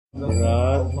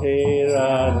Radhe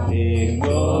Radhe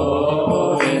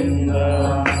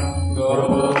Govinda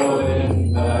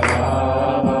Govinda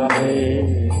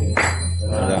Radhe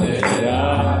Radhe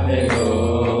Radhe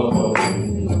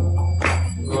Govinda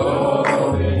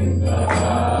Govinda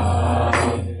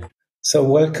Radhe. So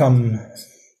welcome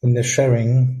in the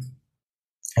sharing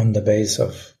on the base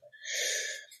of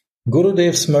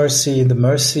Gurudev's mercy, the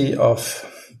mercy of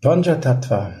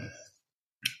Panchatattva,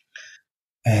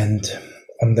 and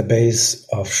on the base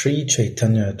of Sri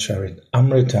Chaitanya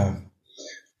Charitamrita,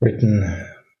 written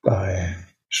by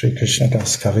Sri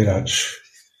Krishnadas Kaviraj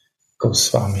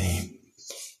Goswami.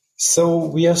 So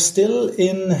we are still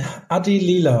in Adi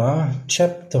Lila,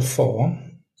 chapter 4,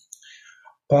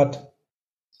 but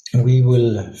we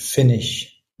will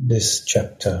finish this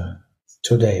chapter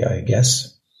today, I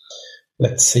guess.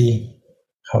 Let's see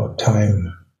how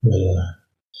time will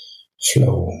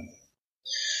flow.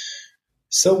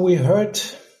 So we heard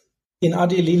in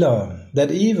Adi Lila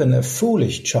that even a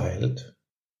foolish child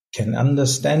can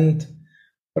understand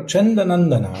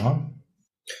Prachandanandana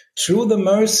through the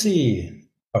mercy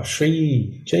of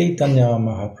Sri Chaitanya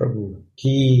Mahaprabhu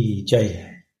Ki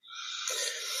Jai.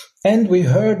 And we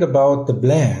heard about the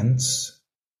plans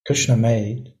Krishna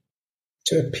made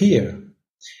to appear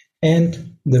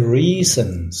and the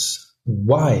reasons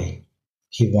why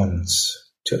he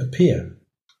wants to appear.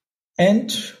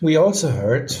 And we also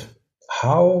heard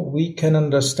how we can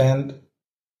understand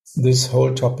this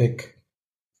whole topic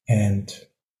and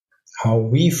how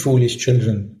we foolish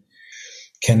children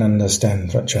can understand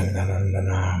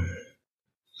Prachandanandana.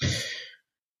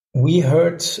 We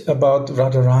heard about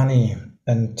Radharani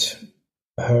and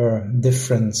her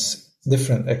different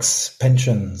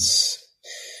expansions.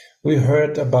 We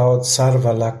heard about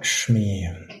Sarva Lakshmi,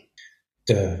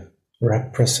 the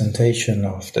representation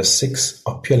of the 6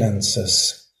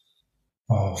 opulences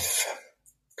of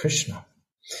Krishna.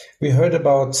 We heard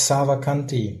about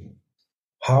Savakanti,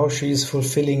 how she is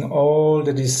fulfilling all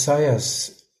the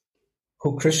desires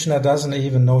who Krishna doesn't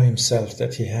even know himself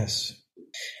that he has.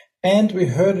 And we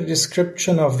heard a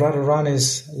description of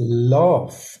Radharani's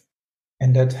love,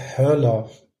 and that her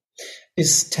love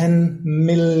is 10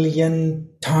 million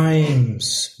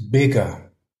times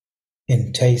bigger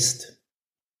in taste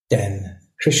than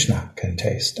Krishna can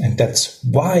taste. And that's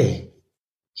why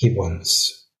he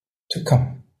wants to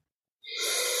come.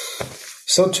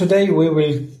 So today we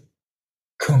will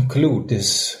conclude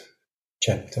this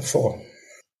chapter 4.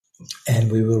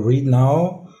 And we will read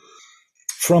now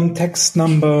from text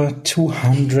number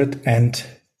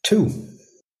 202.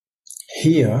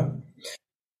 Here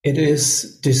it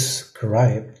is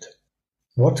described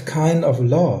what kind of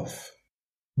love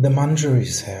the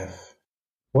Manjaris have,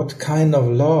 what kind of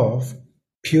love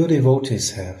pure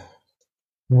devotees have,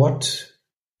 what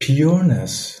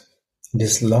pureness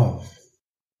this love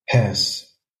has.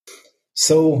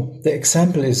 So the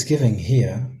example is given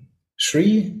here.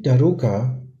 Sri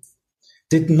Daruka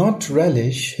did not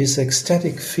relish his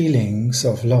ecstatic feelings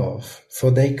of love,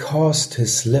 for they caused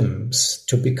his limbs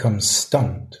to become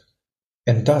stunned,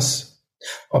 and thus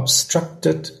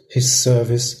obstructed his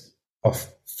service of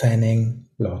fanning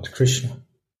Lord Krishna.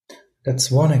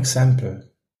 That's one example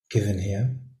given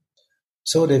here.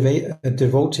 So a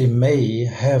devotee may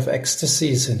have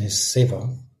ecstasies in his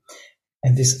seva,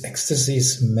 and these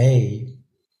ecstasies may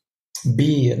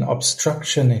be an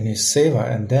obstruction in his seva,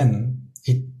 and then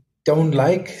he don't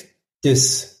like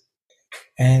this,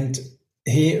 and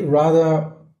he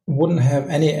rather wouldn't have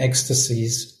any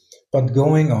ecstasies, but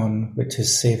going on with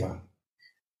his seva.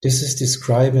 This is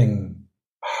describing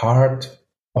heart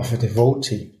of a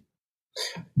devotee.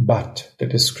 But the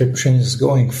description is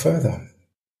going further.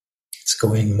 It's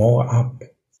going more up.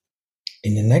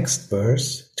 In the next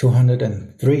verse,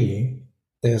 203,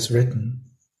 there's written,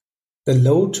 the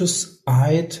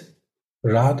lotus-eyed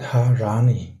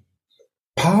Radharani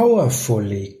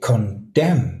powerfully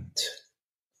condemned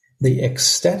the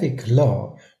ecstatic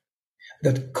love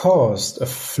that caused a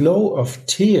flow of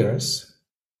tears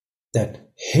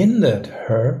that hindered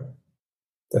her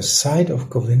the sight of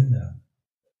Govinda.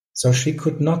 So she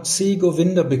could not see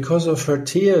Govinda because of her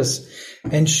tears,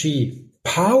 and she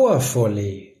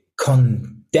powerfully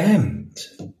condemned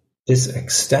this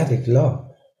ecstatic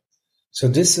love. So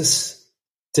this is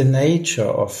the nature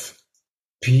of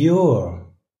pure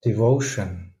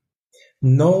devotion.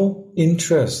 No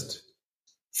interest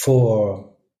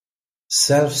for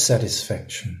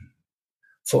self-satisfaction,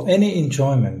 for any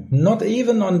enjoyment, not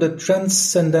even on the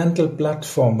transcendental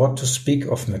platform, what to speak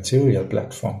of material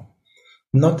platform.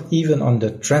 Not even on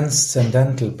the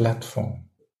transcendental platform.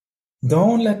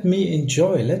 Don't let me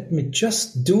enjoy. Let me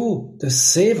just do the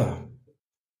seva.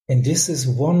 And this is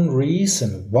one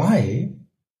reason why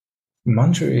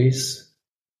Manjaris,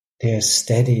 they are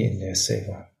steady in their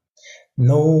seva.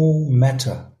 No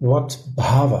matter what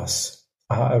bhavas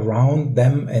are around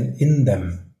them and in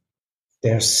them, they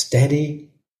are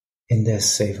steady in their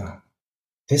seva.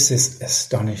 This is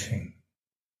astonishing,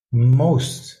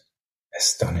 most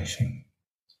astonishing.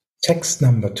 Text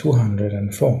number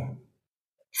 204.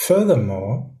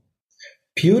 Furthermore,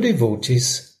 pure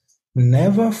devotees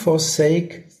never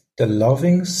forsake the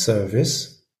loving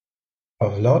service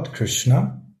of Lord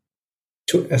Krishna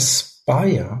to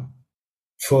aspire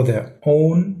for their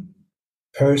own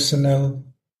personal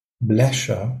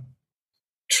pleasure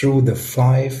through the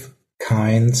 5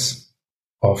 kinds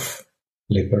of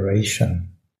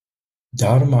liberation.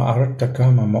 Dharma, artha,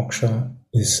 kama, moksha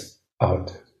is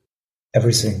out.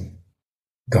 Everything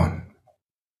gone.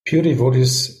 Pure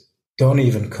devotees don't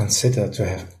even consider to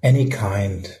have any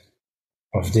kind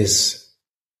of these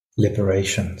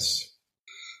liberations.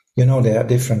 You know, there are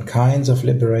different kinds of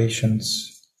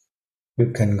liberations.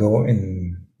 You can go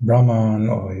in Brahman,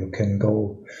 or you can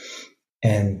go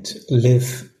and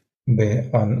live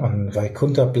on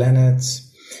Vaikuntha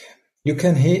planets. You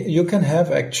can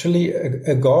have actually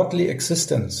a godly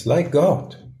existence, like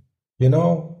God. You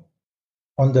know,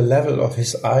 on the level of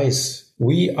his eyes,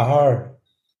 we are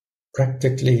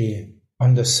practically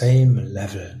on the same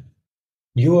level.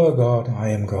 You are God, I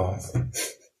am God.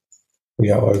 We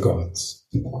are all gods.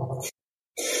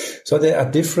 So there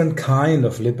are different kind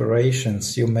of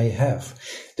liberations you may have.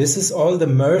 This is all the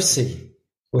mercy.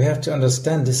 We have to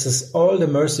understand this is all the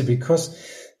mercy, because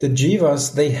the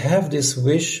jivas, they have this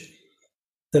wish.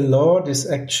 The Lord is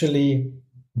actually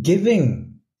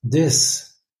giving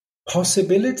this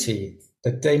possibility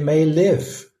that they may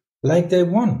live like they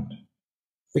want.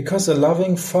 Because a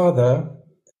loving father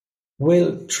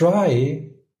will try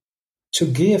to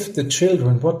give the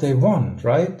children what they want,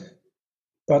 right?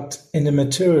 But in the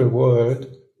material world,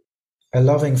 a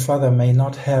loving father may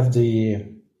not have the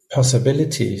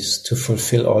possibilities to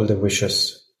fulfill all the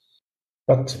wishes.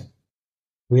 But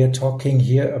we are talking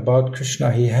here about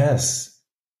Krishna. He has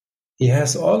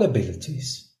all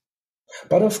abilities.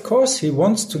 But of course, he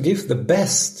wants to give the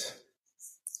best.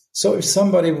 So if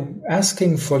somebody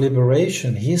asking for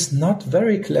liberation, he is not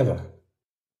very clever.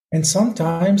 And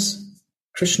sometimes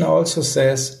Krishna also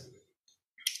says,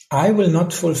 I will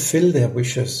not fulfill their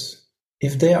wishes.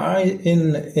 If they are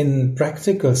in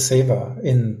practical seva,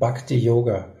 in bhakti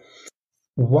yoga,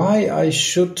 why I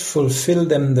should fulfill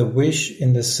them the wish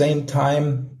in the same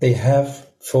time they have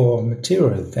for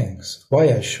material things?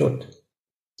 Why I should?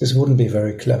 This wouldn't be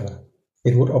very clever.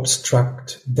 It would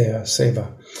obstruct their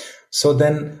seva. So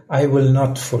then I will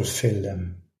not fulfill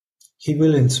them. He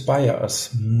will inspire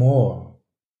us more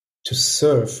to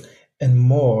serve and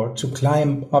more to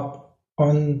climb up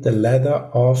on the ladder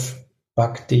of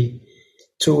bhakti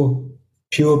to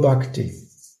pure bhakti,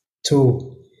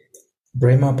 to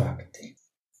Brahma bhakti.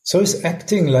 So he's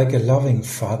acting like a loving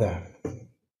father.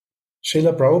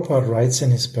 Srila Prabhupada writes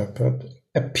in his purport,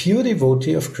 a pure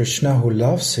devotee of Krishna who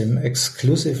loves him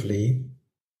exclusively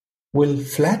will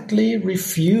flatly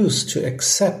refuse to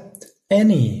accept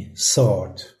any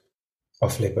sort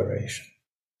of liberation,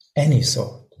 any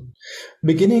sort.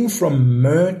 Beginning from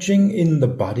merging in the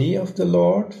body of the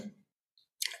Lord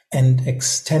and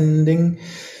extending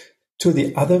to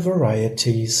the other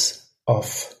varieties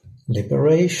of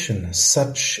liberation,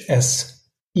 such as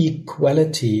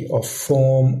equality of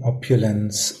form,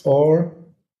 opulence, or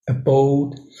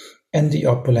abode, and the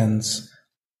opulence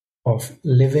of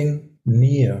living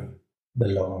near the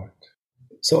Lord.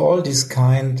 So all these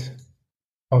kind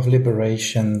of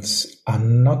liberations are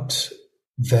not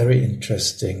very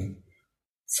interesting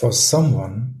for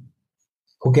someone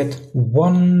who get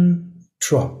one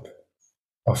drop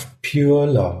of pure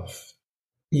love,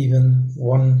 even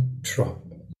one drop.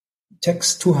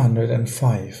 Text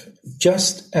 205.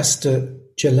 Just as the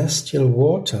celestial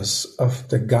waters of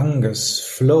the Ganges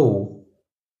flow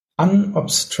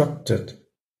unobstructed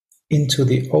into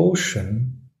the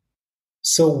ocean,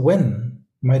 so when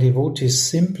my devotees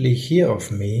simply hear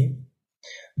of me,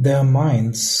 their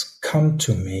minds come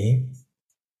to me,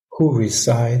 who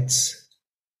resides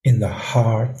in the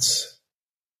hearts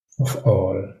of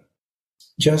all.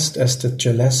 Just as the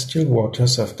celestial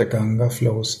waters of the Ganga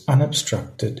flows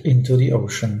unobstructed into the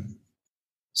ocean,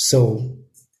 so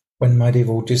when my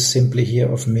devotees simply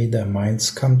hear of me, their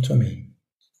minds come to me.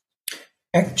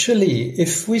 Actually,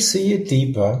 if we see it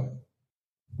deeper,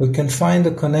 we can find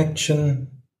a connection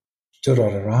to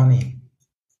Radharani,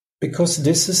 because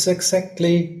this is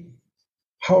exactly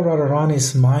how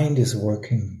Radharani's mind is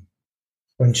working.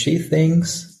 When she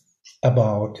thinks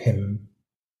about him,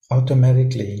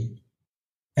 automatically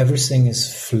everything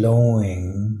is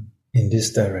flowing in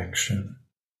this direction.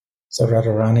 So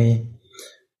Radharani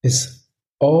is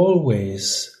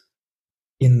always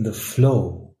in the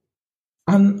flow,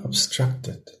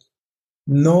 unobstructed.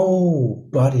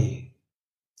 Nobody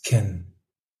can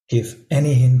give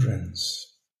any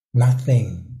hindrance,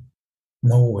 nothing,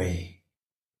 no way.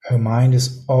 Her mind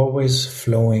is always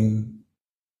flowing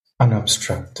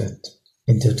unobstructed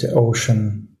into the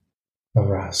ocean of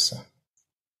rasa.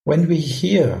 When we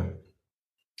hear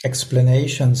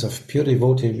explanations of pure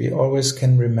devotee, we always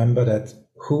can remember that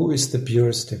who is the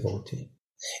purest devotee.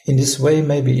 In this way,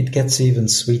 maybe it gets even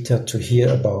sweeter to hear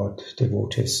about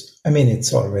devotees. I mean,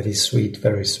 it's already sweet,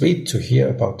 very sweet to hear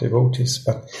about devotees,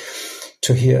 but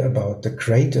to hear about the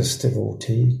greatest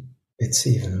devotee, it's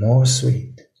even more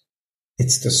sweet.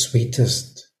 It's the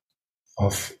sweetest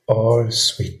of all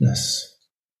sweetness.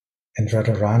 And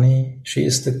Radharani, she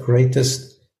is the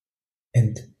greatest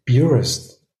and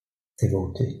purest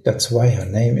devotee. That's why her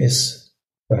name is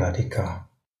Radhika,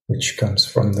 which comes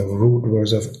from the root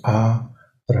word of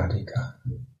Radhika,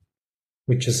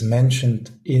 which is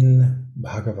mentioned in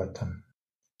Bhagavatam.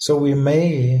 So we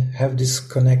may have this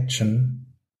connection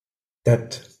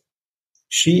that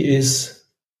she is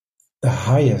the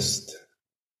highest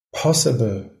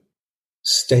possible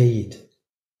state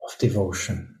of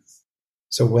devotion.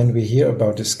 So when we hear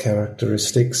about these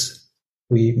characteristics,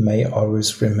 we may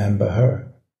always remember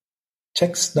her.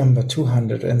 Text number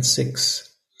 206.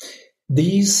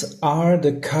 These are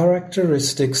the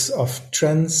characteristics of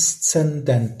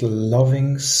transcendental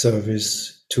loving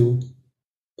service to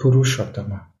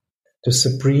Purushottama, the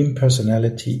Supreme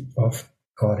Personality of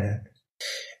Godhead.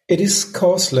 It is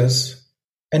causeless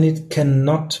and it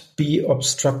cannot be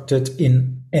obstructed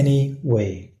in any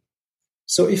way.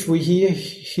 So if we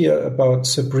hear about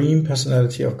Supreme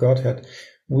Personality of Godhead,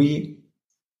 we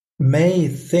may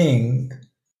think,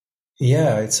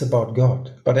 yeah, it's about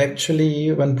God. But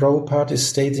actually, when Prabhupada is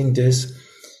stating this,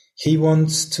 he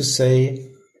wants to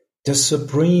say the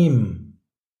Supreme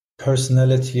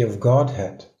Personality of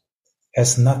Godhead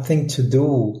has nothing to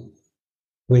do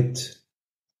with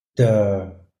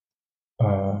the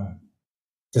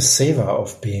seva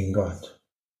of being God.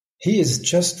 He is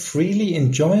just freely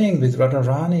enjoying with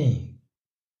Radharani.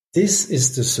 This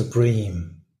is the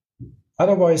Supreme.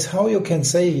 Otherwise, how you can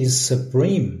say he's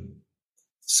Supreme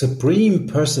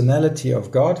Personality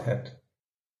of Godhead?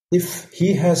 If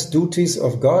he has duties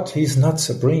of God, he's not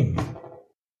supreme.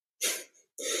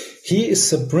 He is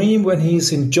supreme when he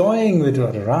is enjoying with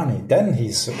Radharani. Then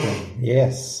he's supreme,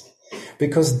 yes.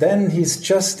 Because then he's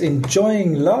just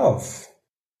enjoying love,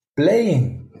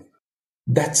 playing.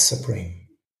 That's supreme.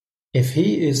 If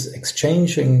he is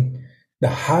exchanging the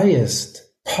highest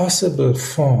possible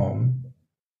form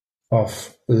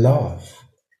of love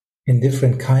in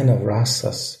different kind of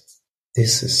rasas,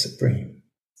 this is supreme.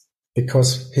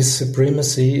 Because his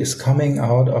supremacy is coming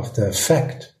out of the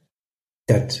fact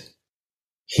that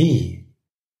he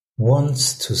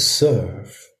wants to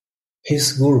serve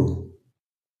his Guru,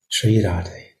 Sri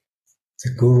Radhe,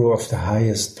 the Guru of the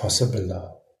highest possible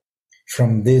love.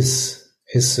 From this,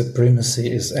 his supremacy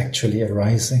is actually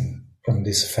arising from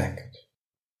this fact.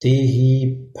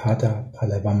 Dehi pada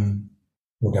palavam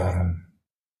udaram.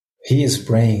 He is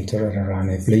praying to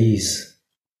Radharani, please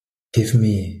give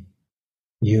me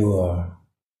your,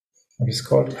 what is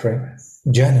called,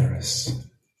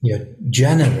 your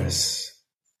generous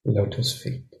lotus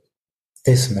feet.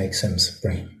 This makes him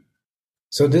supreme.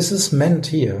 So this is meant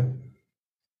here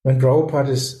when Prabhupada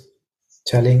is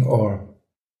telling, or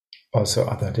also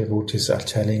other devotees are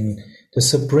telling, the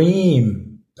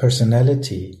Supreme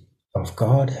Personality of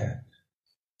Godhead.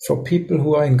 For people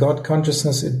who are in God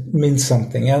consciousness, it means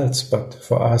something else, but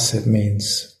for us it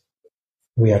means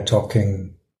we are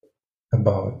talking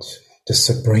about the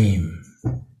Supreme.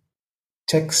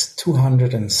 Text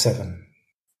 207.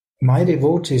 My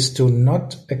devotees do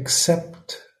not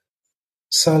accept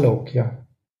Salokya,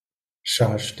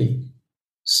 Shashti,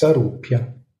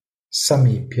 Sarupya,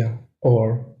 Samipya,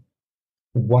 or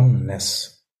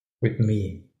oneness with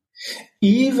me,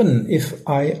 even if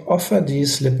I offer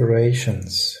these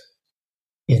liberations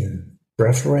in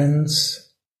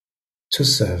preference to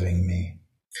serving me.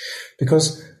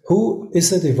 Because who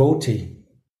is a devotee?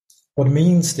 What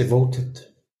means devoted?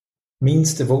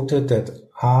 Means devoted that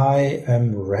I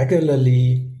am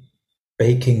regularly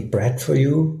baking bread for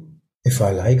you, if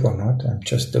I like or not, I'm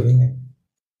just doing it.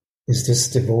 Is this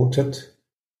devoted?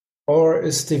 Or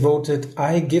is devoted,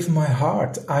 I give my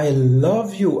heart, I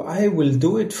love you, I will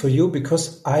do it for you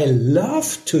because I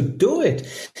love to do it.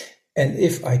 And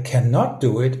if I cannot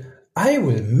do it, I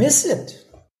will miss it.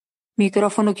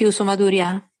 Microfono chiuso,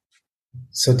 Madhurya.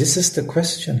 So this is the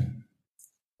question.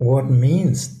 What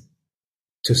means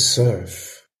to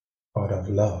serve out of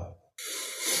love?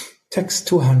 Text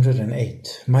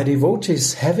 208. My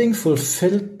devotees, having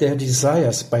fulfilled their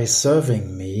desires by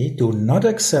serving me, do not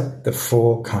accept the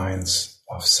 4 kinds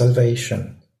of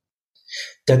salvation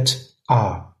that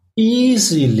are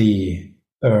easily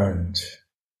earned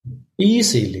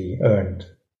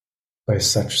by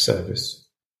such service.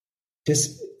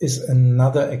 This is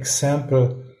another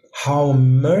example how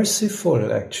merciful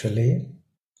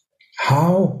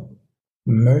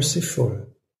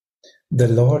the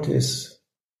Lord is.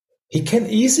 He can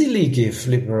easily give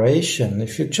liberation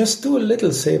if you just do a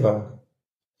little seva.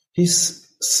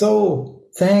 He's so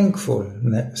thankful.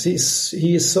 He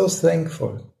is so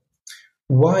thankful.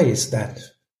 Why is that?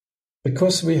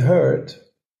 Because we heard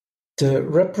the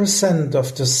representative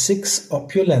of the 6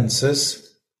 opulences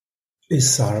is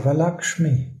Sarva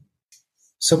Lakshmi.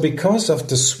 So because of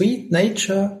the sweet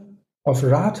nature of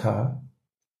Radha,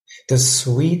 the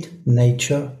sweet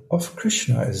nature of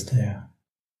Krishna is there.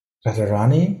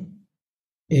 Radharani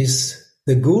is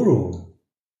the guru,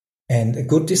 and a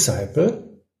good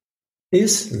disciple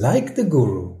is like the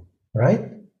guru,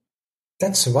 right?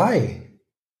 That's why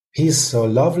he is so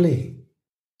lovely.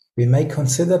 We may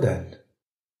consider that.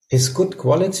 His good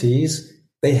qualities,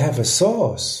 they have a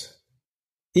source.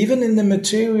 Even in the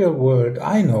material world,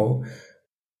 I know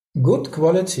good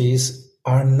qualities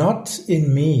are not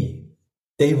in me.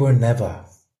 They were never.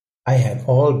 I had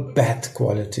all bad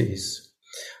qualities.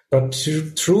 But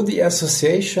through the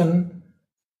association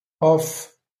of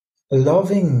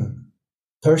loving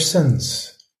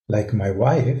persons like my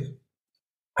wife,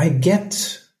 I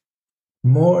get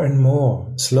more and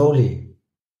more, slowly,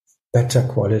 better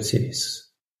qualities.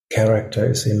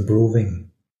 Character is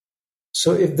improving.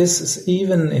 So if this is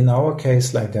even in our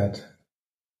case like that,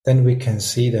 then we can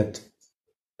see that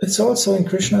it's also in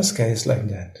Krishna's case like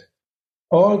that.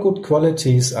 All good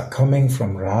qualities are coming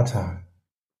from Radha.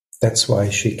 That's why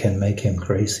she can make him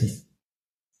crazy.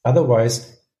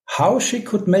 Otherwise, how she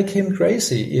could make him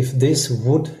crazy if this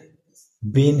would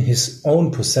be in his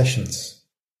own possessions?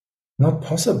 Not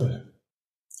possible.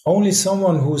 Only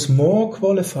someone who's more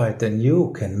qualified than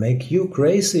you can make you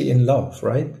crazy in love,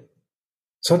 right?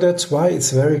 So that's why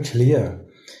it's very clear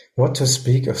what to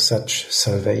speak of such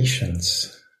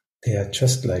salvations. They are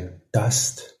just like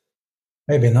dust.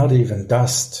 Maybe not even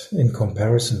dust in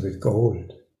comparison with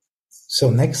gold. So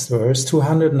next verse,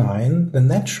 209, the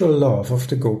natural love of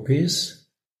the gopis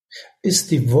is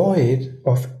devoid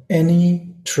of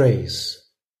any trace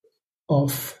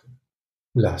of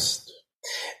lust.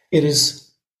 It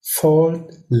is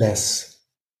faultless,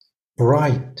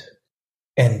 bright,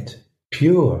 and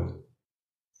pure,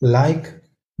 like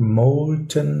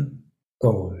molten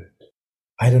gold.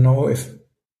 I don't know if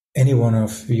any one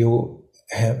of you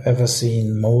have ever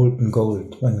seen molten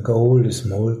gold. When gold is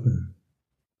molten,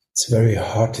 it's very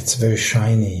hot, it's very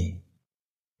shiny.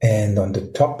 And on the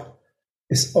top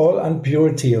is all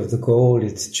impurity of the gold.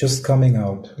 It's just coming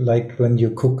out. Like when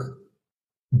you cook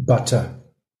butter,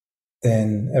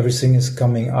 then everything is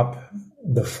coming up.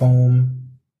 The foam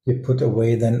you put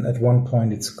away, then at one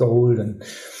point it's golden.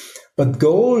 But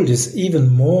gold is even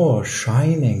more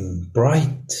shining,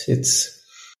 bright. It's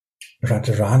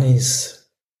Radharani's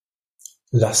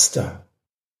luster.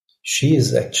 She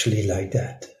is actually like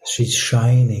that. She's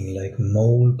shining like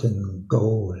molten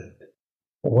gold.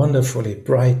 Wonderfully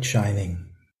bright shining.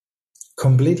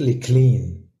 Completely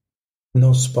clean.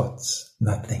 No spots,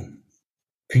 nothing.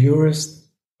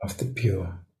 Purest of the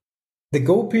pure. The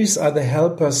gopis are the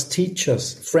helpers,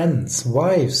 teachers, friends,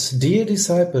 wives, dear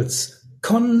disciples,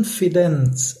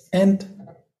 confidants, and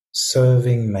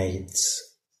serving maids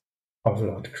of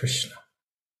Lord Krishna.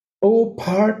 O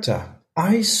Partha,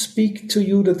 I speak to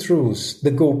you the truth.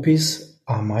 The gopis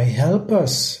are my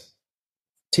helpers,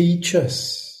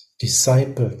 teachers,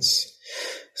 disciples,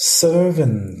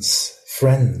 servants,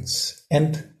 friends,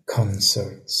 and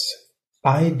consorts.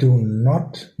 I do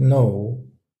not know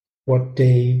what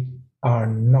they are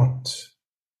not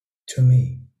to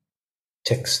me.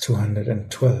 Text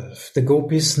 212. The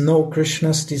gopis know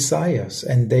Krishna's desires,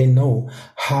 and they know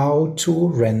how to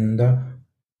render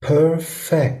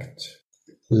perfect,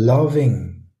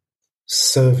 loving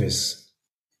service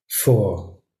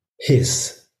for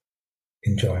his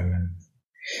enjoyment.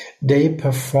 They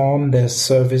perform their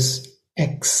service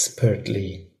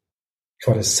expertly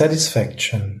for the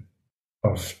satisfaction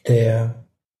of their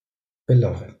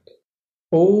beloved.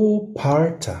 O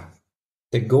Partha,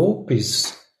 the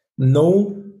gopis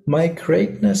know my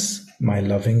greatness, my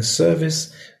loving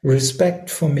service, respect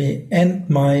for me, and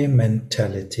my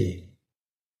mentality.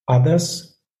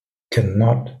 Others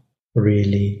cannot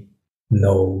really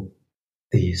know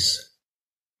these.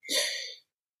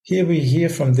 Here we hear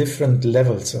from different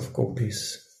levels of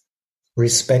gopis.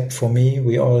 Respect for me,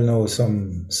 we all know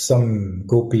some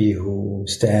gopi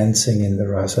who's dancing in the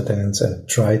rasa dance and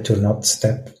try to not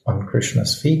step on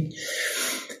Krishna's feet.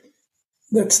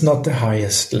 That's not the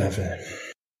highest level.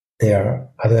 There are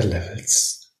other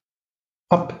levels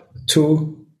up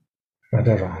to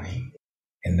Radharani.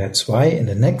 And that's why in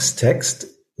the next text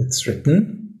it's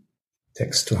written,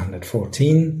 text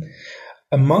 214,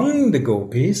 among the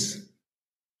gopis,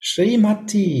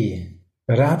 Srimati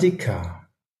Radhika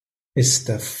is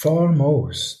the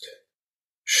foremost.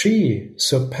 She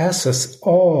surpasses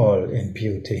all in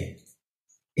beauty,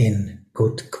 in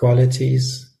good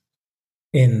qualities,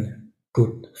 in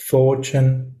good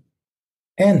fortune,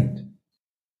 and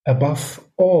above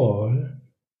all,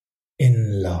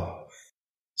 in love.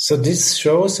 So this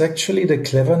shows actually the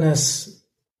cleverness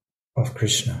of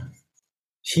Krishna.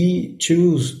 He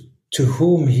chooses to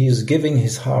whom he is giving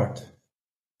his heart.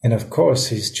 And of course,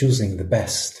 he's choosing the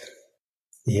best.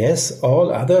 Yes,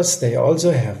 all others, they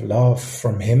also have love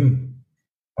from him.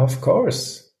 Of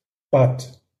course. But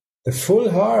the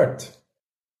full heart,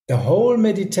 the whole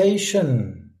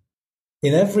meditation,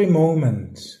 in every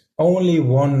moment, only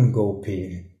one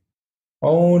gopi,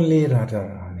 only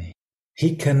Radharani.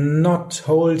 He cannot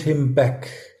hold him back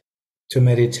to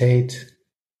meditate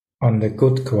on the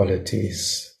good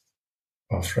qualities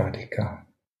of Radhika.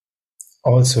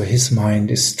 Also, his mind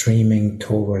is streaming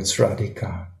towards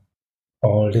Radhika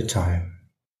all the time,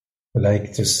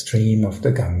 like the stream of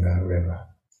the Ganga river.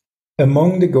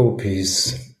 Among the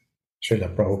gopis,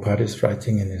 Srila Prabhupada is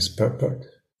writing in his purport,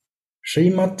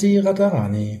 Srimati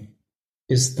Radharani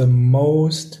is the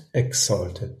most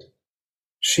exalted.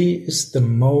 She is the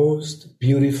most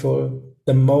beautiful,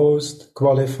 the most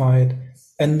qualified,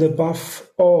 and above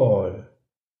all,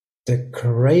 the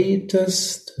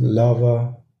greatest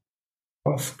lover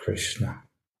of Krishna.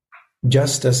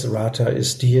 Just as Radha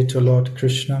is dear to Lord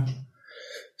Krishna,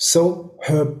 so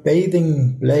her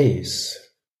bathing place,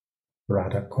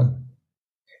 Radhakund,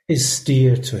 is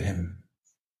dear to him.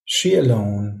 She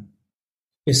alone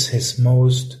is his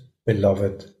most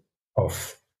beloved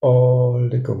of all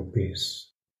the gopis.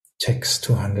 Text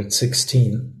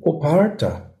 216. O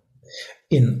Partha,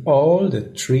 in all the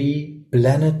 3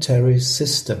 planetary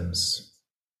systems,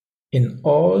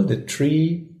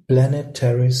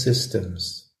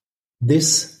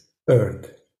 this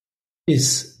earth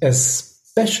is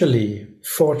especially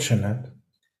fortunate,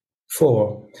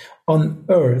 for on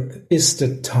earth is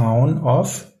the town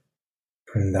of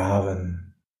Vrindavan.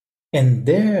 And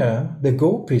there the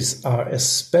gopis are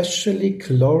especially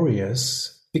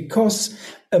glorious because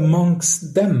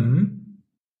amongst them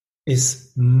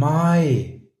is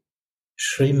my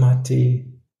Srimati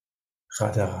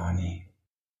Radharani.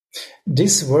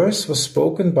 This verse was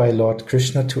spoken by Lord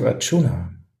Krishna to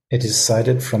Arjuna. It is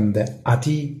cited from the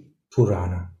Adi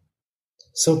Purana.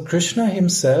 So Krishna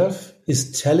himself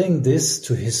is telling this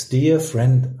to his dear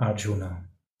friend Arjuna.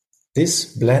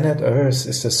 This planet Earth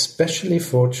is especially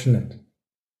fortunate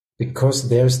because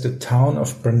there's the town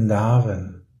of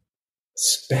Vrindavan.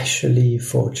 Especially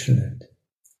fortunate.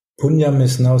 Punyam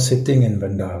is now sitting in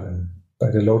Vrindavan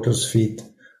by the lotus feet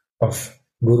of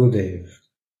Gurudev.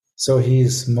 So he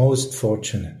is most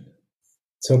fortunate.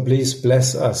 So please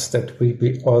bless us that we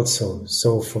be also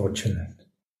so fortunate.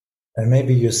 And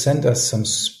maybe you send us some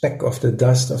speck of the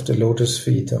dust of the lotus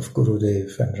feet of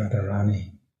Gurudev and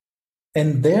Radharani.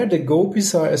 And there the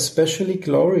gopis are especially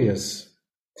glorious.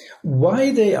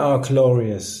 Why they are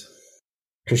glorious?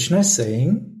 Krishna is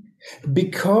saying,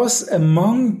 because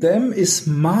among them is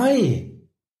my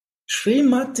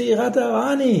Srimati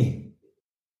Radharani.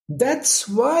 That's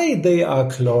why they are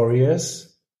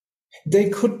glorious. They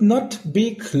could not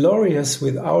be glorious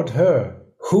without her.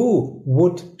 Who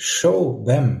would show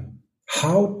them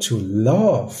how to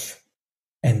love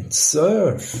and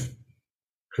serve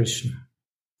Krishna?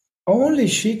 Only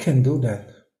she can do that.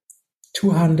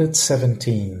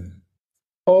 217.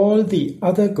 All the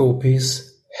other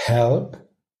gopis help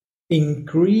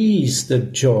increase the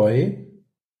joy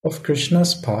of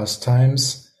Krishna's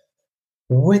pastimes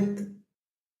with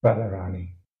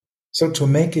Radharani. So to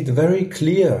make it very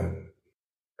clear,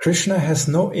 Krishna has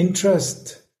no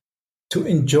interest to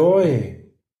enjoy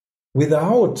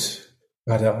without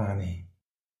Radharani.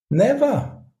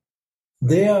 Never.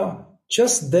 They are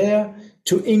just there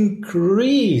to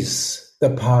increase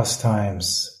the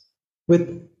pastimes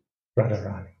with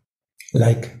Radharani.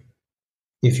 Like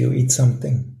if you eat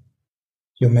something,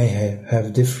 you may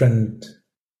have different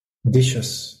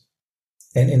dishes,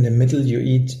 and in the middle you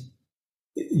eat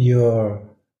your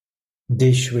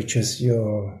dish which is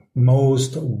your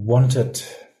most wanted.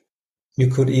 You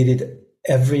could eat it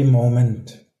every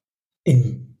moment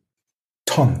in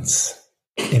tons,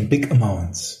 in big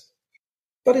amounts.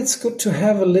 But it's good to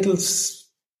have a little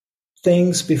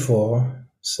things before,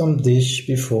 some dish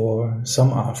before,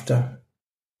 some after.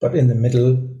 But in the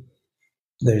middle,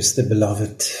 there's the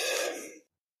beloved,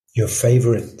 your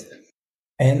favorite.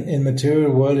 And in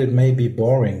material world, it may be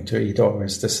boring to eat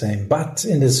always the same. But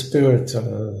in the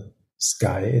spiritual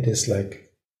sky, it is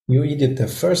like you eat it the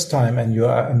first time and you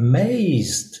are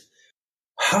amazed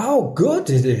how good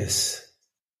it is.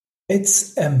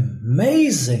 It's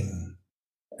amazing,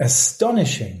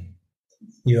 astonishing.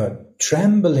 You are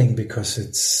trembling because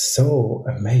it's so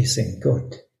amazing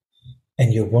good.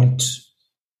 And you want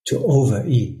to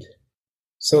overeat.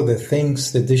 So the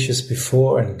things, the dishes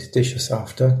before and the dishes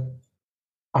after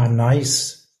are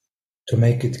nice to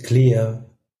make it clear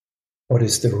what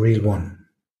is the real one.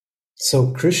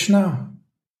 So Krishna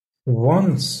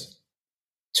wants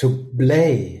to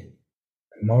play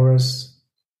amorous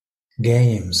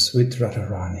games with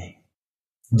Radharani,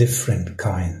 different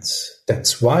kinds.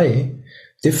 That's why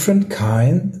different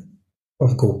kind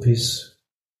of gopis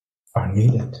are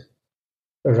needed.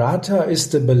 Radha is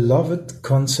the beloved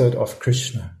consort of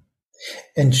Krishna,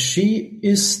 and she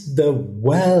is the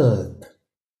wealth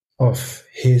of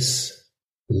his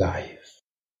life.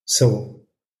 So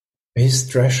his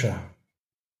treasure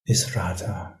is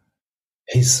Radha,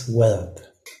 his wealth,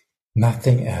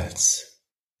 nothing else.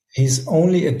 He's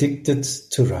only addicted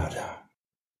to Radha.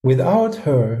 Without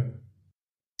her,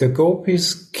 the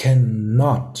gopis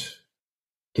cannot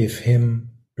give him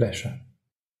pleasure.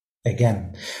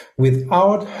 Again,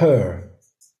 without her,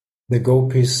 the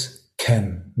gopis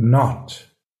cannot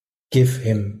give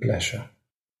him pleasure.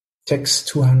 Text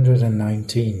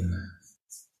 219.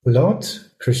 Lord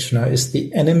Krishna is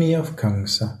the enemy of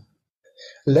Kamsa,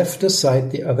 left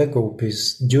aside the other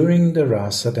gopis during the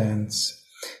rasa dance,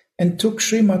 and took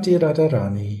Srimati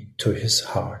Radharani to his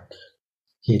heart.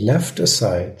 He left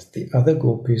aside the other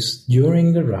gopis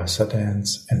during the rasa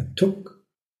dance and took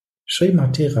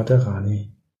Srimati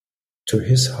Radharani to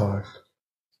his heart,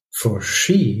 for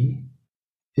she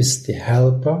is the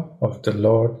helper of the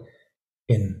Lord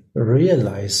in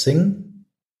realizing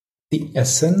the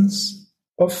essence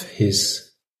of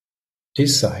his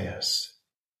desires.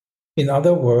 In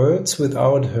other words,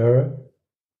 without her,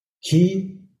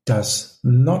 he does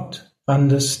not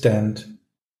understand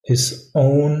his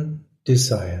own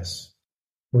desires.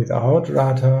 Without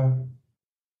Radha,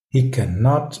 he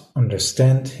cannot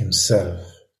understand himself.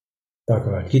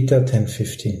 Bhagavad Gita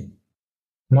 10:15.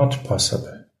 Not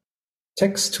possible.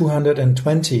 Text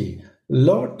 220.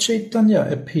 Lord Chaitanya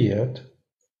appeared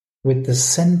with the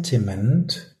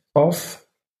sentiment of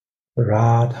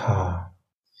Radha.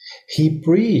 He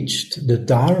preached the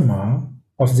Dharma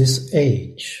of this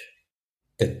age,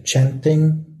 the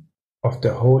chanting of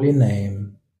the holy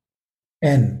name,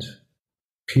 and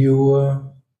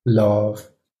pure love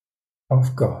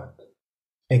of God.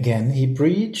 Again, he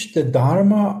preached the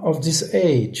Dharma of this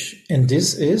age, and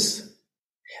this is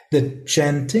the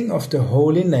chanting of the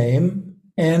holy name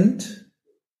and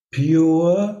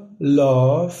pure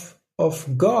love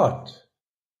of God.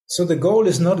 So the goal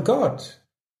is not God.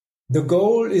 The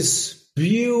goal is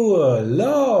pure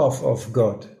love of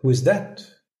God. Who is that?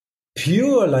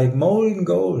 Pure like molten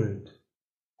gold.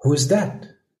 Who is that?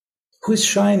 Who is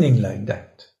shining like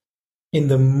that? In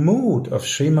the mood of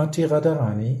Srimati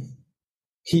Radharani,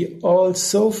 he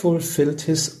also fulfilled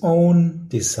his own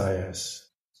desires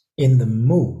in the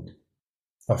mood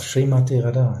of Srimati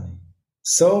Radharani.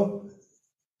 So,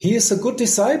 he is a good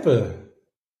disciple.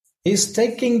 He is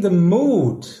taking the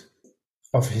mood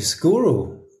of his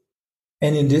guru.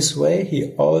 And in this way,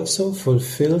 he also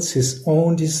fulfills his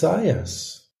own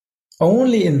desires.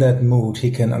 Only in that mood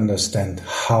he can understand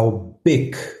how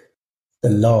big the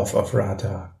love of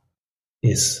Radha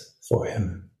is for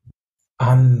him.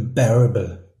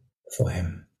 Unbearable for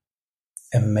him.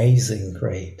 Amazing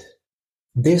great.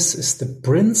 This is the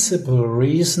principal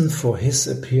reason for his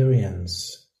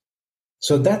appearance.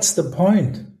 So that's the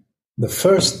point, the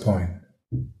first point,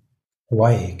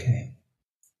 why he came.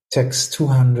 Text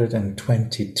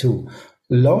 222.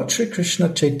 Lord Sri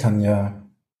Krishna Chaitanya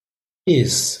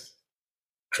is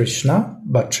Krishna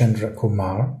Bhachendra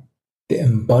Kumar, the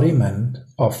embodiment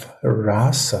of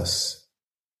rasas.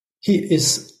 He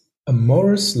is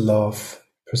amorous love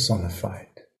personified.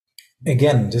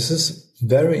 Again, this is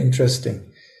very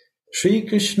interesting. Sri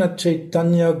Krishna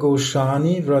Chaitanya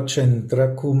Goshani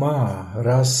Rachendra Kumar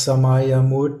Rasamaya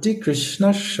Murti Krishna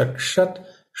Shakshat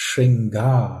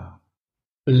Shringar.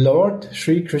 Lord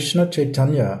Sri Krishna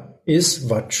Chaitanya is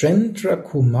Vachendra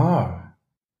Kumar,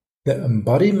 the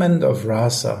embodiment of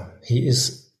rasa. He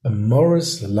is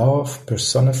amorous love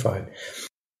personified.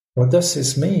 What does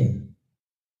this mean?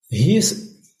 He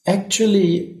is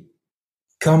actually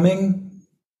coming,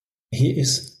 he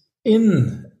is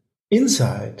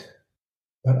inside,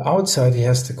 but outside he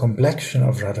has the complexion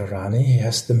of Radharani, he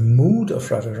has the mood of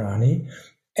Radharani,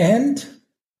 and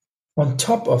on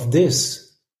top of this,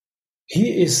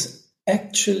 he is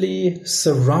actually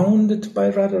surrounded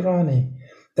by Radharani.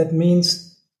 That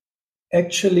means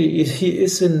actually he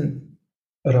is in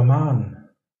Raman.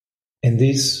 And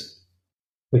this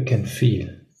we can feel.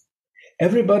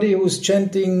 Everybody who's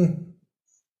chanting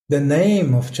the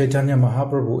name of Chaitanya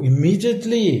Mahaprabhu,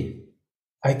 immediately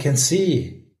I can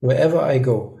see wherever I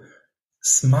go,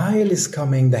 smile is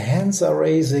coming, the hands are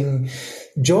raising,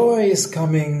 joy is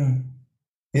coming,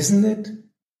 isn't it?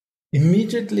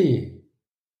 Immediately.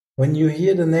 When you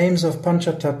hear the names of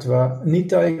Panchatattva,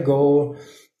 Nitai Go,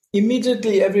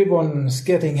 immediately everyone's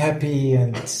getting happy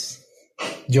and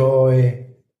joy.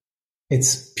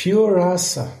 It's pure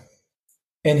rasa.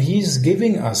 And he's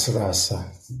giving us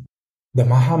rasa, the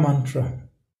Mahamantra.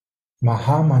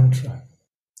 Mahamantra.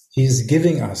 He's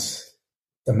giving us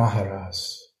the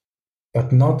Maharas.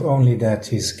 But not only that,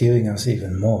 he's giving us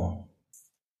even more.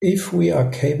 If we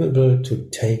are capable to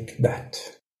take that,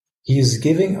 he is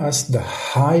giving us the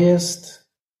highest,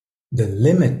 the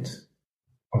limit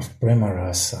of Brahma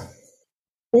Rasa.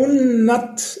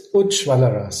 Unnat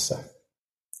Ujjvala Rasa.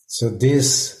 So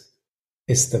this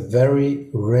is the very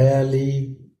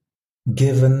rarely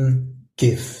given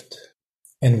gift.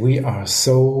 And we are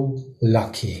so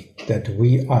lucky that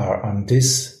we are on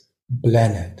this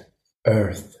planet,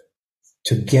 Earth,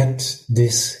 to get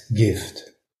this gift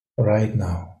right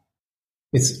now.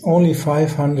 It's only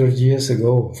 500 years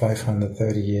ago,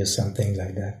 530 years, something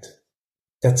like that.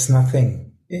 That's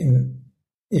nothing.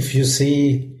 If you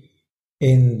see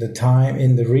in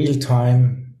the real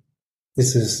time,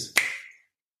 this is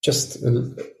just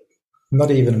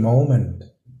not even a moment.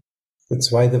 That's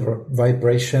why the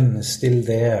vibration is still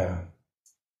there.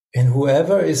 And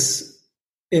whoever is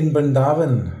in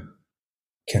Vrindavan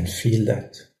can feel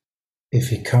that. If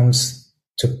he comes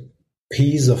to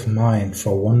peace of mind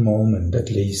for one moment at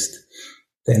least,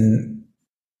 then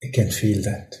he can feel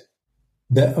that.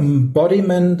 The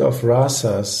embodiment of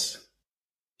rasas,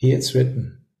 here it's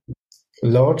written,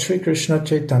 Lord Sri Krishna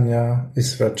Chaitanya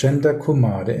is Vachendra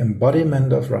Kumar, the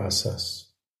embodiment of rasas.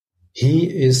 He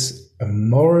is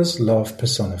amorous love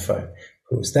personified.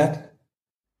 Who is that?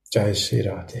 Jai Shri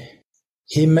Radhe.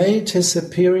 He made his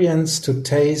appearance to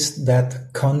taste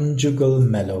that conjugal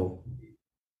mellow,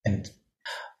 and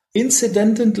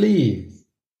incidentally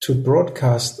to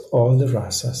broadcast all the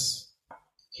rasas.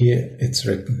 Here it's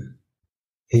written.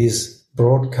 He is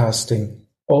broadcasting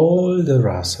all the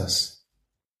rasas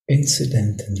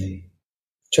incidentally,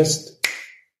 just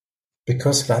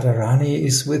because Radharani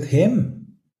is with him.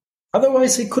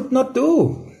 Otherwise he could not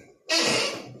do.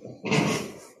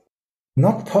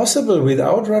 Not possible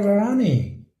without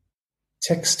Radharani.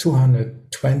 Text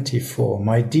 224.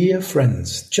 My dear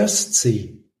friends, just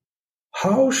see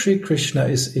how Sri Krishna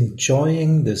is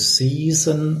enjoying the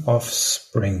season of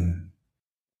spring.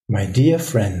 My dear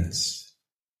friends,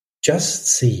 just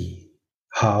see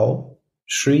how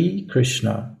Sri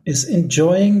Krishna is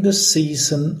enjoying the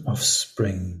season of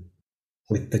spring,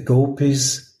 with the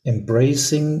gopis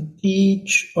embracing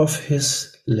each of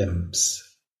his limbs.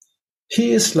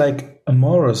 He is like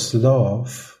amorous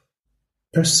love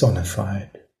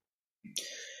personified.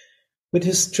 With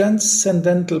his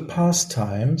transcendental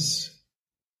pastimes,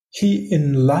 he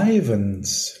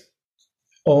enlivens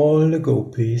all the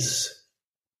gopis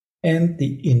and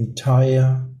the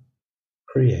entire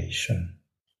creation.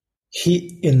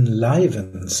 He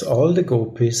enlivens all the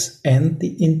gopis and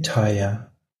the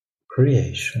entire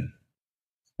creation.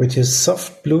 With his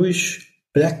soft bluish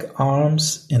black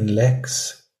arms and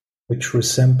legs, which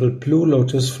resemble blue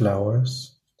lotus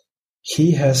flowers,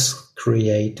 he has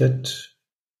created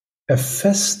a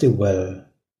festival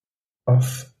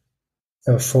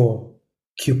for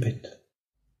Cupid,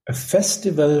 a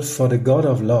festival for the god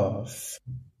of love.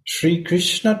 Sri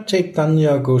Krishna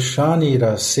Chaitanya Goshani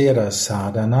Rasera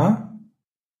Sadhana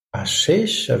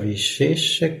Ashesha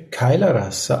Vishesha Kaila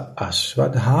Rasa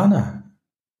Ashvadhana.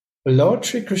 Lord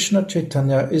Sri Krishna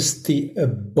Chaitanya is the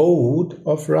abode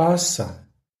of rasa.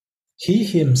 He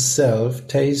himself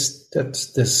tasted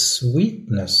the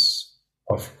sweetness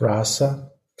of rasa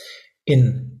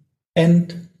in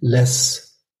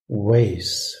endless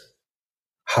ways.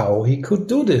 How he could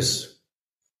do this?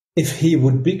 If he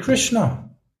would be Krishna,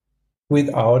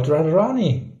 without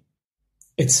Radharani.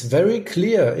 It's very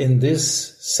clear in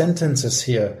these sentences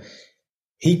here.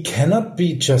 He cannot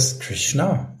be just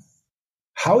Krishna.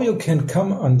 How you can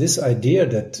come on this idea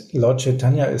that Lord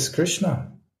Chaitanya is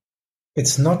Krishna?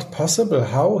 It's not possible.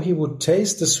 How he would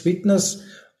taste the sweetness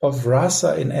of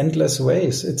rasa in endless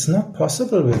ways. It's not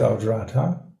possible without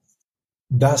Radha.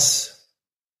 Thus,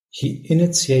 he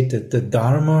initiated the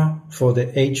Dharma for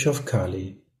the age of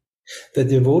Kali. The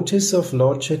devotees of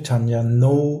Lord Chaitanya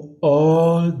know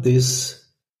all this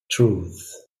truth.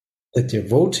 The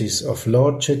devotees of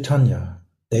Lord Chaitanya,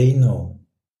 they know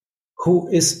who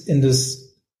is in this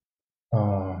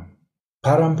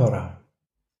parampara.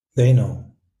 They know.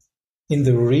 In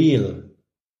the real,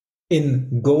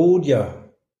 in Gaudiya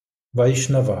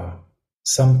Vaishnava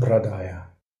Sampradaya,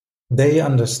 they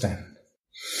understand.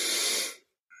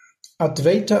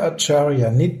 Advaita Acharya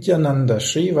Nityananda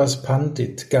Srivas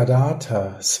Pandit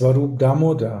Gadadhar Swarup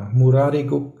Damoda Murari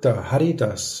Gupta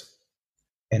Haridas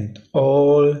and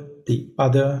all the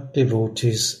other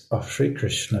devotees of Sri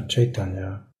Krishna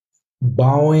Chaitanya,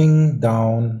 bowing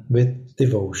down with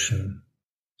devotion,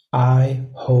 I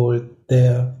hold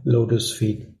their lotus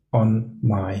feet on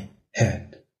my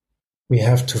head. We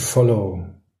have to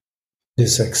follow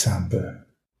this example.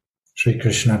 Sri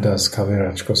Krishna Das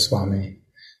Kaviraj Goswami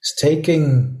is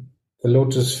taking the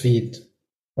lotus feet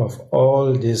of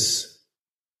all these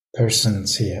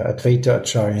persons here, Advaita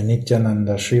Acharya,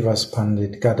 Nityananda, Srivas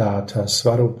Pandit, Gadadhar,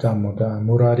 Swarup Damoda,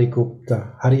 Murari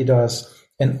Gupta, Haridas,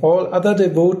 and all other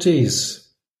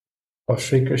devotees of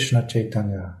Sri Krishna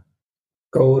Chaitanya,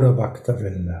 Gaura Bhakta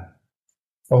Vrinda,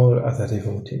 all other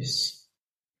devotees.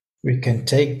 We can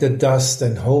take the dust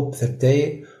and hope that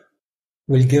they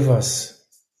will give us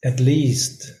at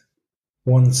least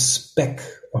one speck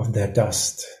of their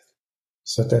dust,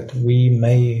 so that we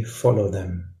may follow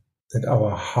them, that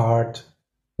our heart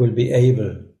will be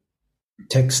able.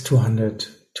 Text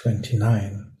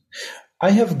 229. I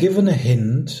have given a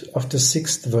hint of the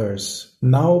 6th verse.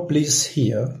 Now please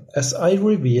hear as I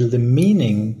reveal the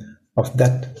meaning of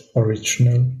that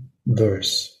original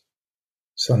verse.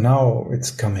 So now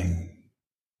it's coming.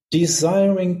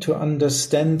 Desiring to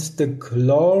understand the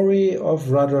glory of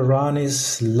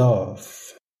Radharani's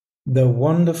love, the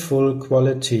wonderful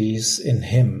qualities in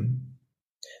him,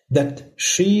 that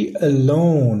she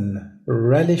alone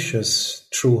relishes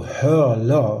through her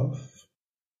love,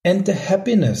 and the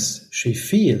happiness she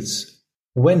feels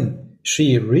when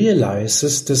she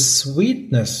realizes the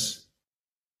sweetness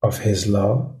of his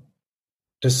love,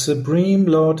 the Supreme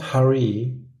Lord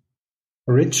Hari,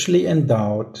 richly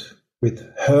endowed with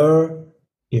her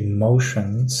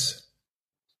emotions,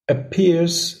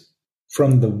 appears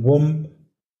from the womb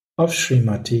of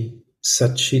Srimati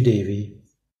Sachi Devi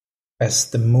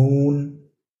as the moon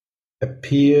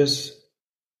appears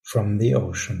from the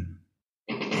ocean.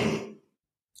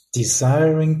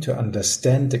 Desiring to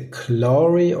understand the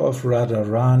glory of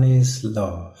Radharani's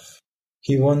love,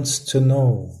 he wants to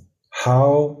know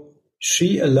how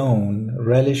she alone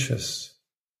relishes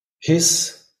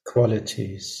his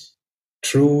qualities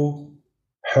through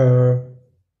her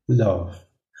love.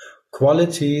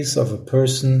 Qualities of a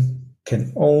person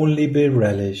can only be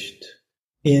relished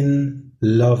in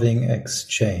loving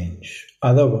exchange.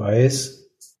 Otherwise,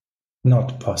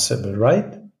 not possible,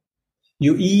 right?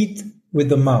 You eat with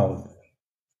the mouth.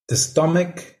 The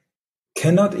stomach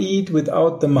cannot eat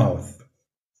without the mouth.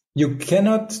 You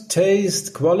cannot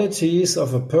taste qualities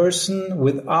of a person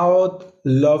without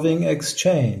loving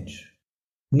exchange.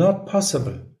 Not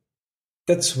possible.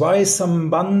 That's why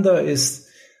Sambandha is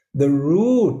the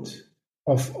root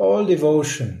of all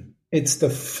devotion. It's the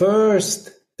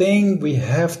first thing we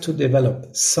have to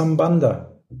develop. Sambandha,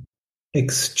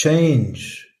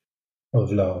 exchange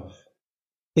of love.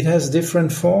 It has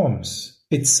different forms.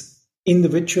 It's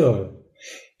individual.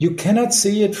 You cannot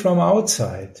see it from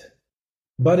outside,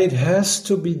 but it has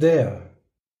to be there.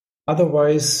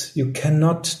 Otherwise, you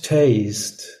cannot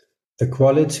taste the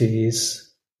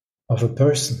qualities of a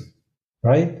person,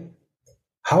 right?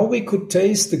 How we could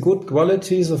taste the good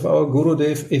qualities of our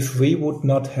Gurudev if we would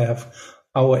not have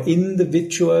our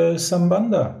individual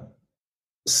Sambandha?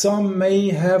 Some may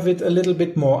have it a little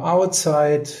bit more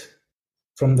outside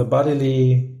from the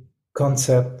bodily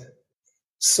concept.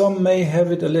 Some may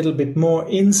have it a little bit more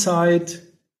inside,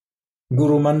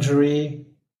 Guru Manjari.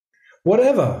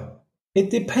 Whatever, it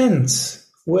depends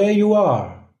where you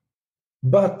are.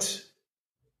 But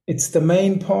it's the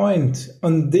main point.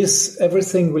 On this,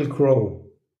 everything will grow.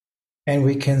 And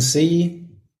we can see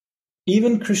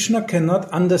even Krishna cannot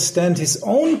understand his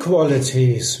own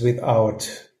qualities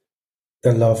without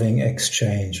the loving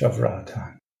exchange of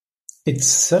Radha. it's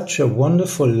such a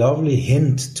wonderful, lovely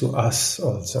hint to us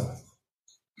also.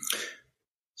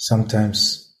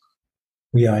 Sometimes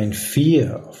we are in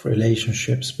fear of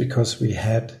relationships because we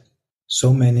had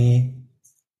so many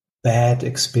bad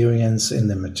experiences in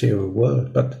the material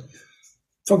world, but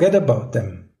forget about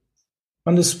them.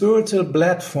 On the spiritual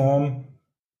platform,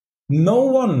 no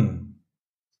one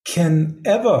can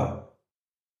ever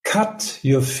cut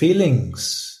your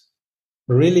feelings,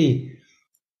 really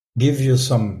give you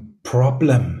some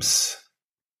problems.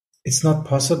 It's not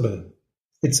possible.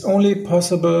 It's only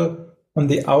possible on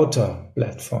the outer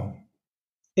platform.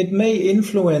 It may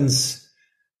influence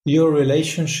your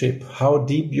relationship, how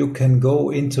deep you can go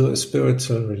into a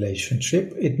spiritual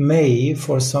relationship. It may,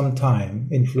 for some time,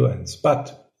 influence.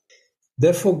 But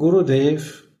therefore,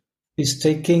 Gurudev is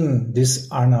taking these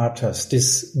anarthas,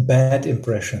 these bad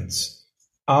impressions,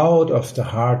 out of the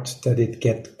heart, that it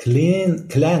get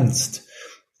cleansed.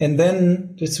 And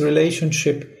then this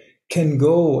relationship can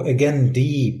go again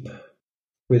deep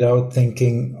without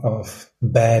thinking of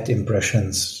bad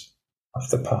impressions of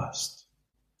the past.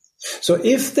 So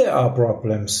if there are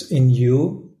problems in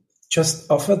you,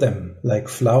 just offer them like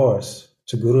flowers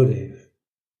to Gurudev.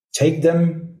 Take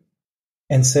them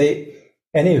and say,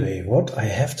 anyway, what I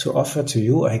have to offer to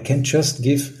you, I can just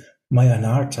give my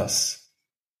anarthas.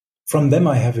 From them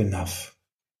I have enough.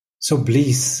 So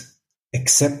please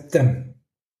accept them.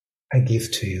 I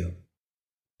give to you.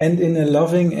 And in a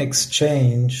loving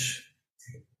exchange,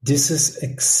 this is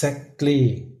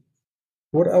exactly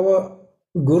what our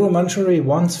Guru Manjari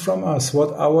wants from us,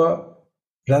 what our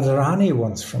Radharani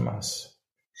wants from us.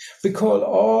 We call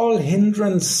all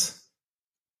hindrance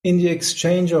in the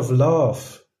exchange of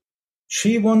love.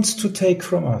 She wants to take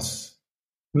from us,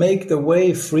 make the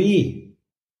way free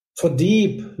for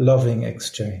deep loving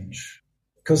exchange,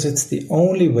 because it's the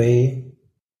only way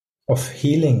of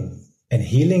healing. And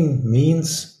healing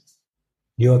means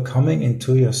you are coming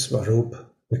into your Swarup,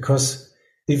 because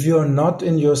if you are not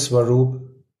in your Swarup,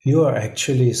 you are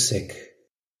actually sick.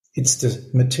 It's the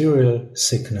material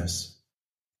sickness.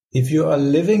 If you are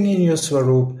living in your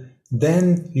Swarup,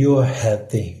 then you are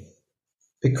healthy,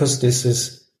 because this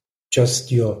is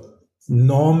just your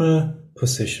normal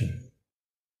position.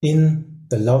 In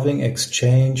the loving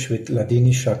exchange with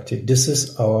Hladini Shakti, this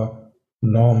is our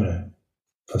normal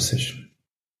position.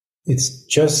 It's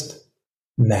just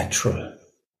natural,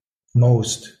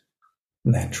 most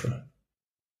natural.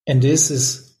 And this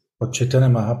is what Chaitanya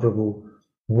Mahaprabhu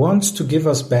wants to give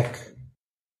us back.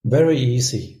 Very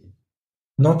easy,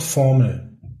 not formal,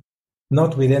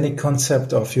 not with any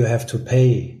concept of you have to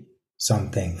pay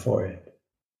something for it.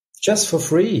 Just for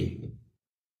free.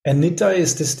 And Nitai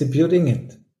is distributing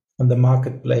it on the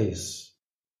marketplace.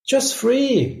 Just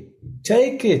free.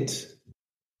 Take it.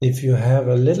 If you have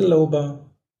a little loba,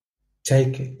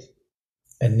 take it.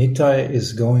 And Nitai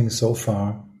is going so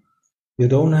far. You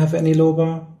don't have any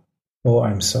loba? Oh,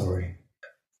 I'm sorry.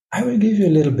 I will give you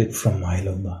a little bit from my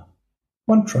loba.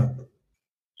 One drop.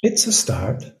 It's a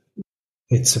start.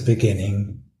 It's a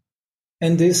beginning.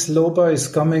 And this loba is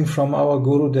coming from our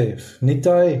Gurudev.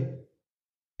 Nitai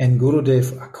and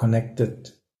Gurudev are connected.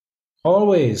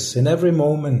 Always, in every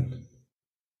moment.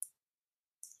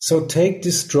 So take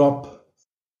this drop,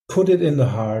 put it in the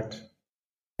heart,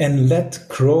 and let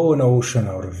grow an ocean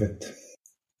out of it.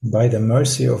 By the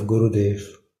mercy of Gurudev,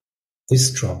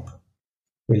 this drop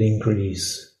will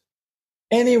increase.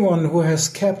 Anyone who has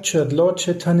captured Lord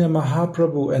Chaitanya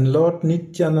Mahaprabhu and Lord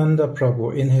Nityananda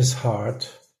Prabhu in his heart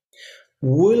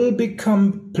will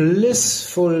become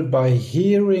blissful by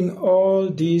hearing all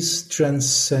these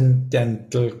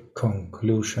transcendental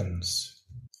conclusions.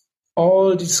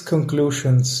 All these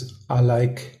conclusions are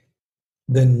like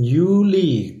the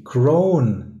newly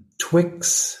grown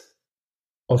twigs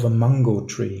of a mango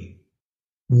tree.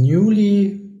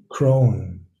 Newly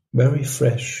grown, very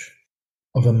fresh,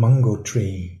 of a mango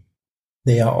tree.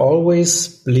 They are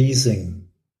always pleasing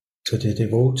to the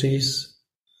devotees,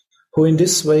 who in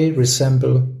this way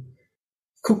resemble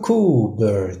cuckoo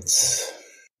birds,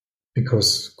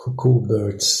 because cuckoo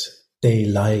birds, they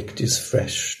like these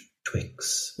fresh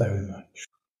twigs very much.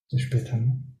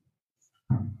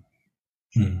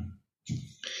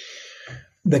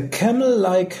 The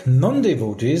camel-like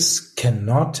non-devotees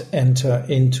cannot enter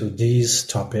into these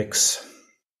topics.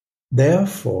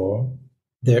 Therefore,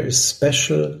 there is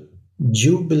special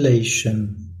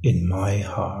jubilation in my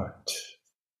heart.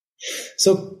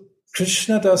 So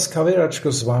Krishnadas Kaviraj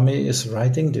Goswami is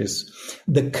writing this.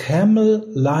 The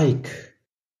camel-like,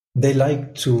 they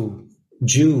like to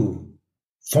chew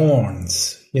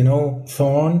thorns. You know,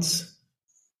 thorns?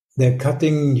 they're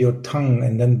cutting your tongue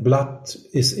and then blood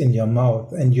is in your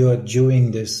mouth and you're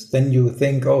chewing this, then you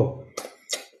think, oh,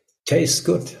 tastes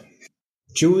good.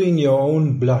 Chewing your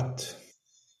own blood.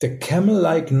 The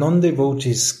camel-like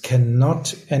non-devotees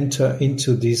cannot enter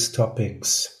into these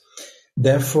topics.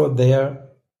 Therefore, there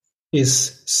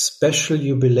is special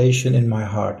jubilation in my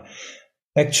heart.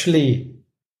 Actually,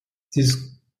 this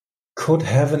could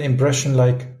have an impression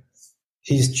like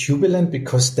he's jubilant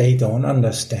because they don't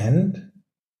understand.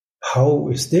 How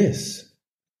is this?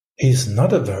 He's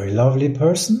not a very lovely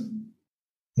person?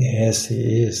 Yes,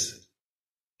 he is.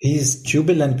 He's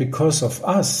jubilant because of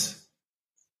us.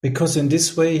 Because in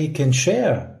this way he can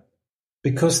share.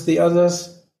 Because the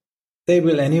others, they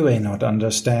will anyway not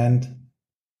understand.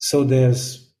 So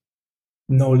there's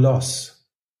no loss.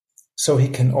 So he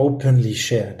can openly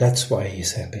share. That's why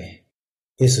he's happy.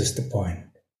 This is the point.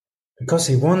 Because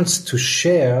he wants to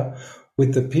share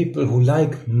with the people who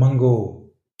like mango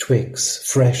twigs,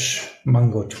 fresh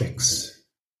mango twigs.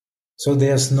 So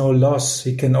there's no loss.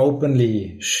 He can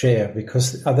openly share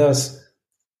because others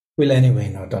will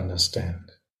anyway not understand.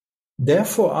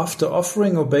 Therefore, after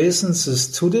offering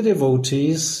obeisances to the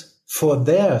devotees for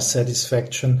their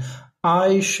satisfaction,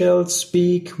 I shall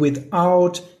speak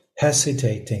without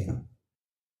hesitating.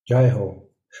 Jai Ho.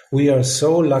 We are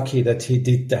so lucky that he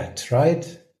did that, right?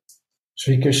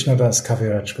 Sri Krishna Das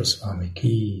Kaviraj Goswami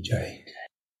Ki Jai.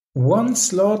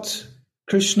 Once Lord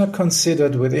Krishna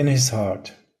considered within his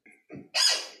heart,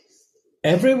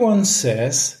 everyone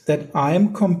says that I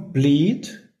am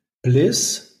complete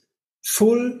bliss,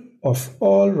 full of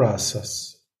all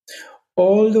rasas.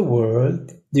 All the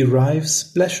world derives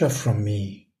pleasure from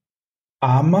me.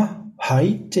 Ama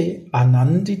haite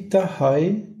anandita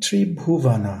hai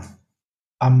tribhuvana.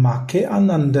 Amake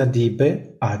ananda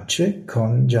dibe ache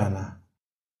kon jana.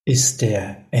 Is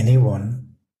there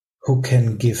anyone who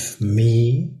can give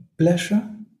me pleasure?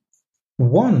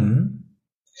 One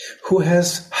who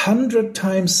has 100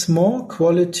 times more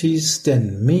qualities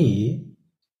than me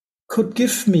could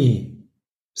give me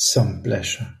some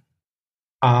pleasure.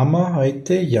 Ama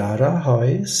haite yara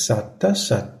hai satta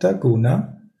satta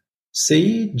guna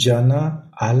se jana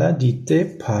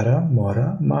aladite para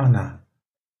mora mana.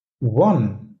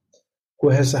 One who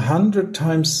has 100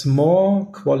 times more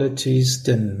qualities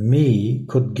than me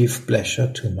could give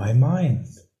pleasure to my mind.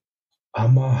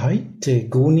 Amahaite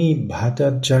guni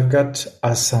bhata jagat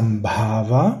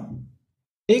asambhava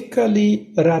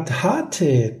ekali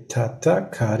radhate tata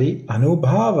kari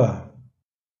anubhava.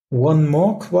 One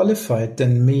more qualified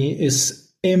than me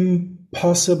is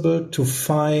impossible to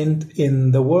find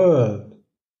in the world.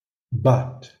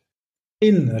 But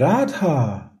in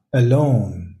Radha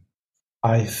alone,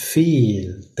 I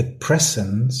feel the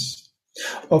presence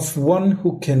of one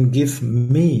who can give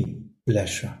me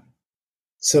pleasure.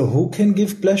 So who can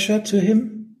give pleasure to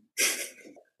him?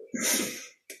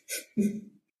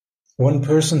 One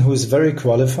person who is very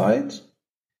qualified?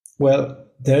 Well,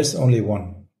 there's only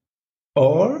one.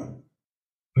 Or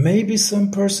maybe some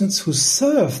persons who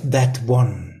serve that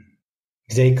one.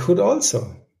 They could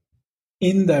also.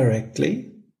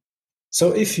 Indirectly.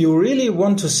 So if you really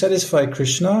want to satisfy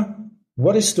Krishna,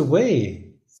 what is the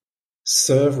way?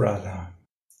 Serve Radha.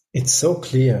 It's so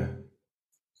clear.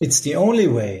 It's the only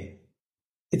way.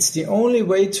 It's the only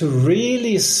way to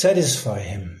really satisfy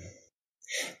him.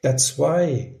 That's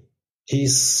why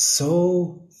he's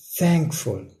so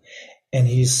thankful and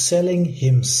he's selling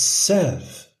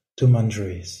himself to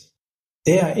Manjaris.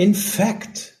 They are in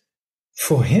fact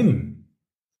for him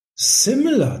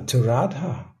similar to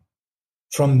Radha.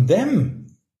 From them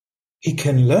he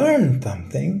can learn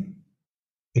something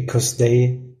because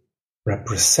they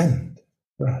represent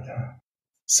Radha.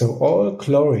 So all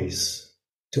glories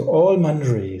to all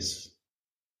Manjaris,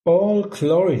 all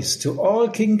glories to all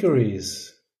Kinkaris.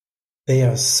 They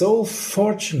are so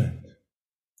fortunate.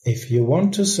 If you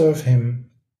want to serve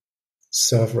him,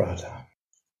 serve Radha.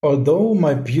 Although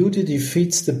my beauty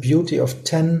defeats the beauty of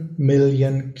 10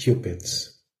 million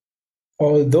cupids,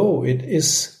 although it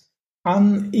is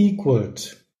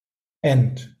unequaled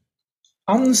and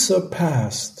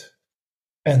unsurpassed,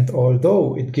 and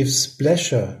although it gives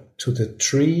pleasure to the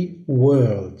 3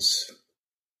 worlds,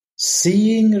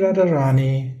 seeing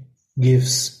Radharani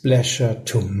gives pleasure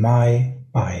to my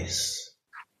eyes.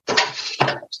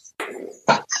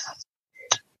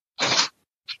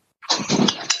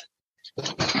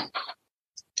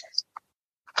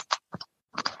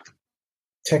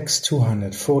 Text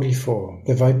 244.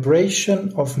 The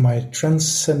vibration of my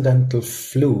transcendental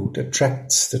flute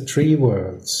attracts the 3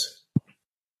 worlds.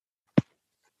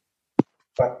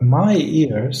 But my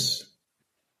ears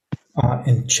are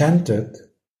enchanted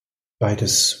by the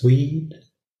sweet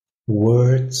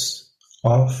words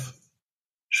of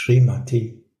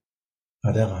Srimati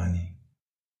Radharani.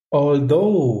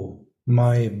 Although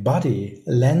my body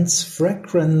lends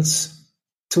fragrance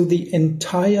to the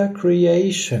entire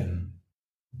creation,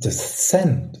 the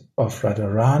scent of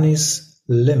Radharani's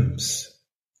limbs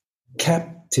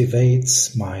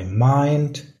captivates my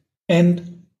mind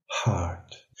and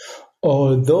heart.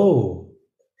 Although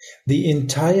the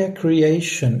entire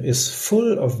creation is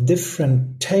full of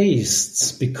different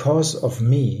tastes because of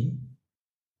me,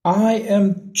 I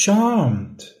am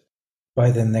charmed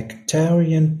by the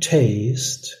nectarian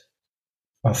taste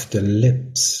of the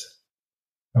lips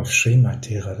of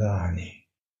Srimati Radharani.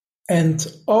 And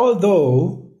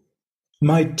although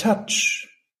my touch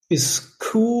is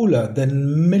cooler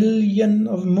than millions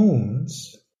of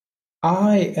moons,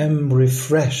 I am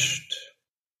refreshed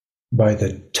by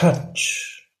the touch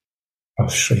of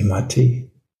Srimati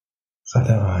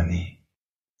Radharani.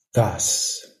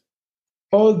 Thus,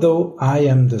 although I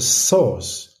am the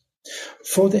source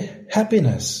for the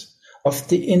happiness of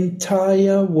the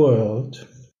entire world,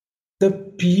 the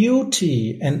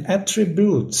beauty and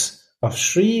attributes of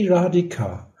Sri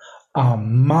Radhika are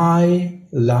my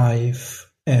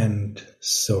life and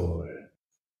soul.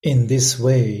 In this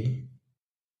way,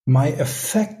 my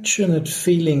affectionate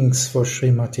feelings for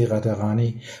Srimati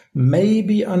Radharani may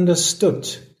be understood,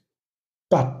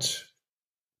 but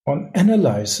on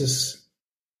analysis,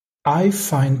 I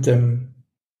find them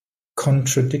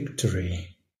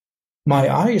contradictory.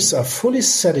 My eyes are fully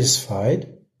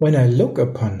satisfied when I look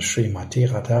upon Srimati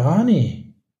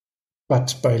Radharani,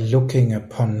 but by looking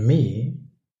upon me,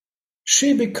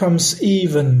 she becomes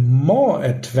even more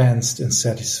advanced in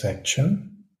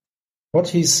satisfaction. What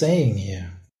he's saying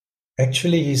here?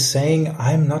 Actually, he's saying,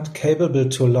 I'm not capable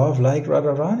to love like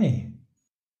Radharani.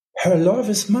 Her love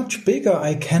is much bigger.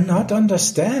 I cannot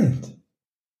understand.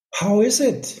 How is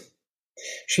it?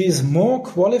 She is more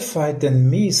qualified than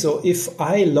me, so if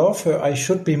I love her, I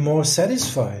should be more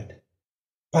satisfied.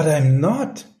 But I'm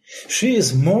not. She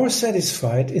is more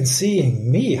satisfied in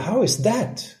seeing me. How is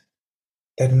that?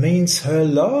 That means her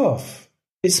love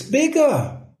is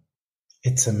bigger.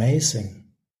 It's amazing.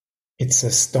 It's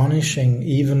astonishing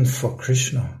even for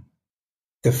Krishna.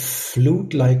 The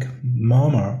flute-like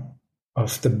murmur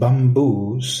of the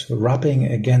bamboos rubbing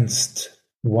against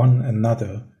one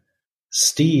another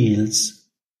steals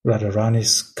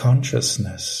Radharani's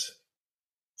consciousness,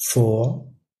 for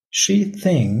she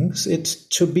thinks it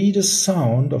to be the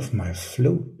sound of my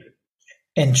flute,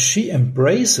 and she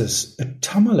embraces a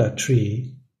tamala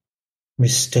tree,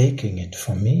 mistaking it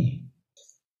for me.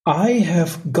 I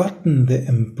have gotten the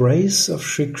embrace of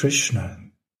Sri Krishna,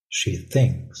 she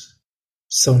thinks,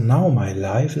 so now my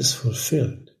life is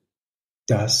fulfilled.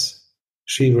 Thus,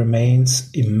 she remains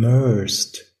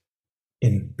immersed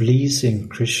in pleasing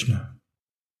Krishna,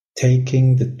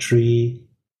 taking the tree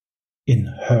in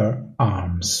her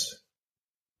arms.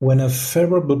 When a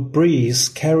favorable breeze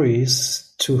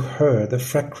carries to her the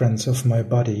fragrance of my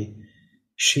body,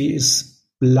 she is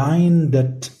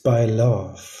blinded by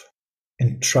love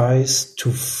and tries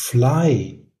to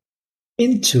fly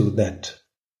into that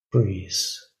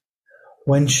breeze.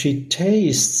 When she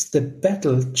tastes the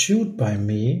betel chewed by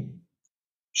me,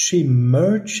 she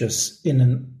merges in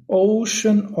an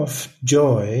ocean of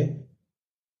joy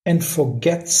and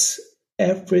forgets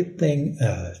everything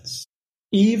else.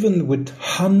 Even with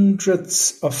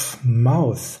hundreds of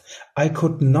mouths, I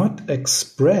could not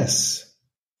express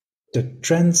the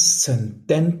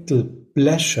transcendental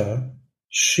pleasure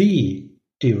she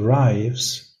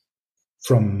derives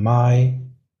from my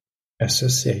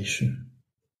association.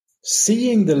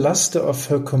 Seeing the luster of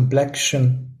her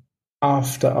complexion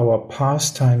after our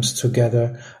pastimes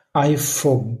together, I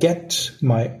forget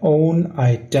my own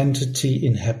identity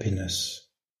in happiness.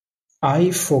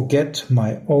 I forget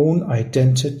my own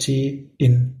identity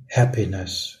in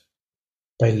happiness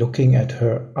by looking at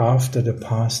her after the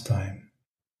pastime.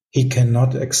 He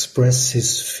cannot express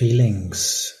his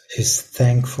feelings, his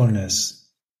thankfulness.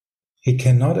 He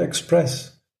cannot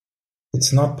express.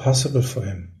 It's not possible for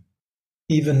him.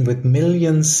 Even with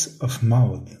millions of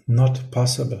mouths, not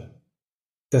possible.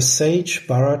 The sage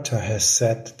Bharata has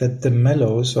said that the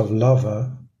mellows of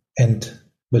lover and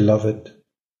beloved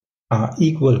are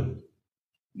equal.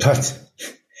 But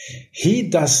he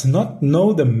does not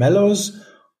know the mellows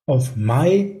of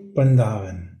my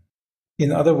Vrindavan.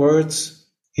 In other words,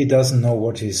 he doesn't know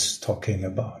what he's talking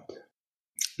about.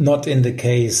 Not in the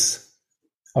case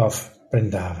of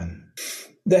Vrindavan.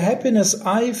 The happiness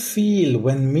I feel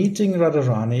when meeting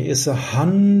Radharani is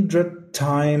 100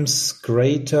 times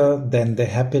greater than the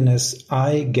happiness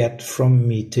I get from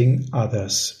meeting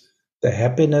others. The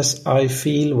happiness I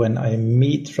feel when I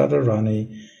meet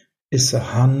Radharani is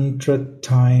 100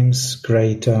 times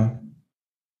greater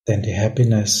than the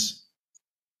happiness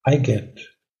I get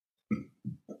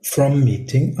from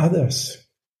meeting others.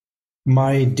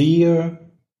 My dear,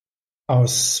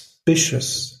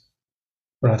 auspicious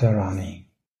Radharani,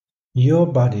 your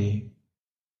body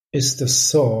is the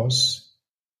source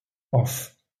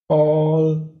of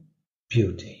all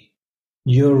beauty.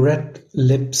 Your red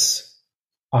lips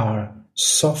are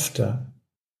softer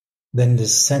than the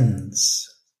scents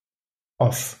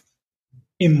of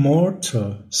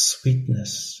immortal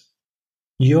sweetness.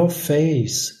 Your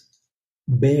face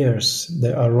bears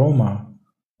the aroma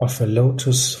of a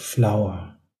lotus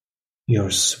flower.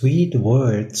 Your sweet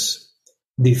words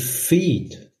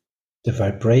defeat the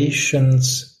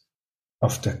vibrations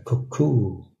of the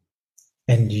cuckoo,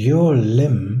 and your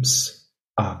limbs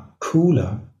are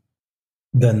cooler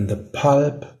than the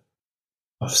pulp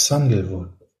of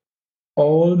sandalwood.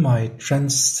 All my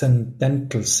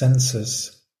transcendental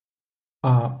senses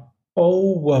are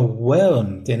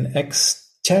overwhelmed in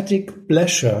ecstatic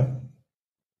pleasure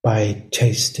by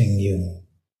tasting you,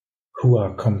 who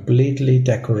are completely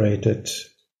decorated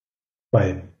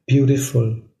by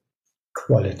beautiful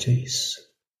qualities.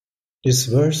 This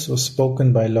verse was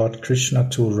spoken by Lord Krishna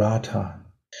to Radha.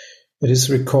 It is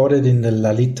recorded in the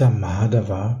Lalita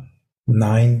Mahadeva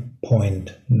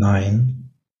 9.9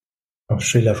 of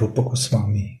Srila Rupa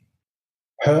Goswami.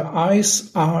 Her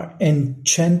eyes are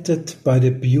enchanted by the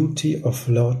beauty of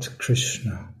Lord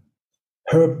Krishna.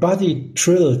 Her body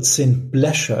thrills in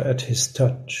pleasure at his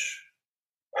touch.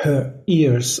 Her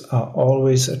ears are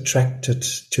always attracted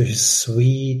to his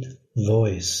sweet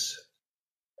voice.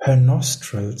 Her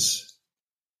nostrils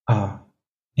are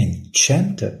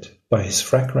enchanted by his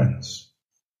fragrance,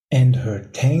 and her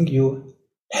tangu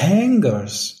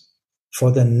hungers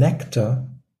for the nectar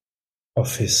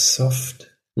of his soft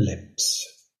lips.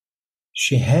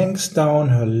 She hangs down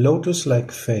her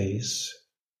lotus-like face,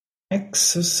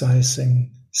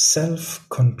 exercising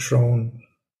self-control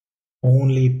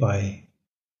only by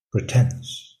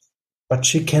pretense. But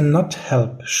she cannot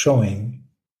help showing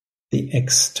the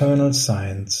external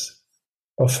signs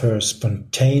of her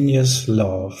spontaneous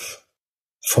love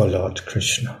for Lord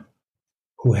Krishna.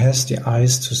 Who has the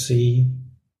eyes to see,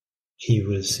 he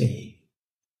will see.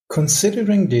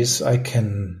 Considering this, I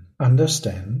can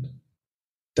understand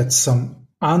that some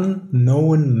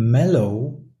unknown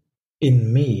mellow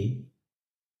in me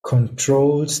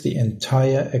controls the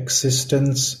entire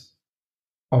existence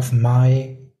of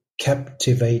my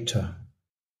captivator,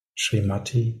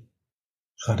 Srimati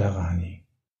Radharani.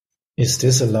 Is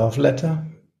this a love letter?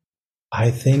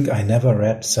 I think I never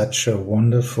read such a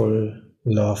wonderful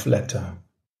love letter.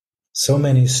 So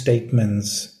many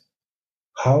statements,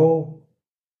 how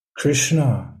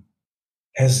Krishna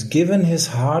has given his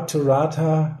heart to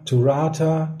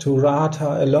Radha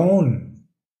alone.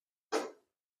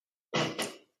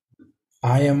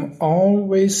 I am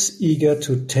always eager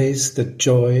to taste the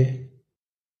joy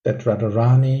that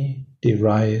Radharani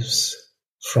derives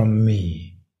from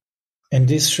me. And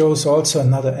this shows also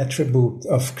another attribute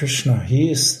of Krishna.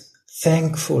 He is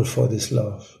thankful for this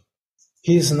love.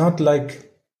 He is not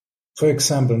like, for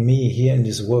example, me here in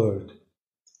this world.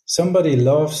 Somebody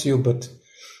loves you, but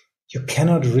you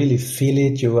cannot really feel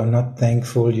it. You are not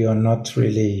thankful. You are not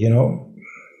really, you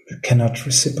cannot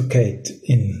reciprocate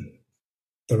in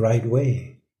the right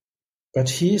way. But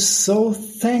he is so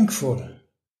thankful.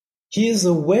 He is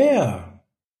aware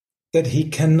that he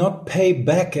cannot pay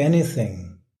back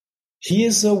anything. He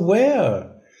is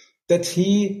aware that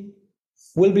he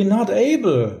will be not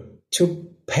able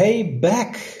to pay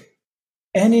back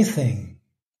anything.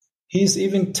 He is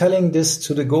even telling this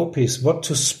to the gopis, what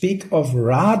to speak of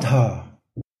Radha.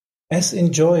 As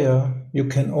enjoyer, you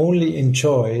can only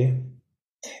enjoy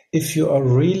if you are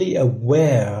really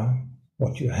aware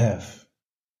what you have,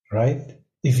 right?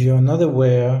 If you are not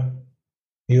aware,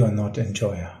 you are not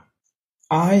enjoyer.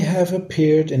 I have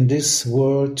appeared in this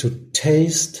world to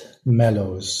taste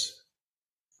mellows.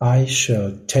 I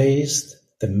shall taste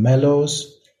the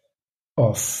mellows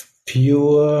of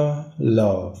pure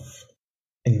love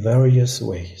in various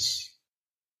ways.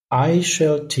 I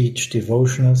shall teach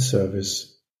devotional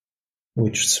service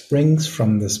which springs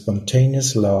from the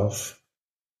spontaneous love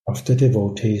of the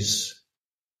devotees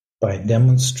by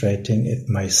demonstrating it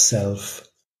myself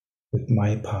with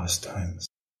my pastimes.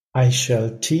 I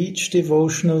shall teach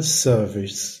devotional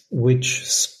service which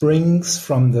springs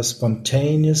from the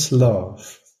spontaneous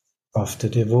love of the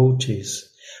devotees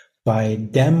by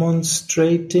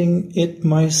demonstrating it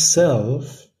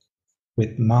myself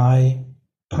with my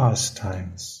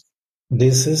pastimes.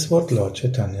 This is what Lord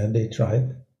Chaitanya did, right?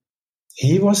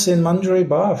 He was in Manjari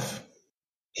Bhav.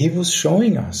 He was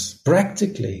showing us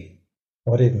practically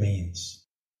what it means.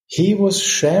 He was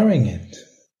sharing it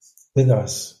with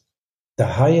us, the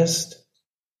highest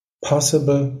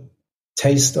possible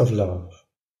taste of love,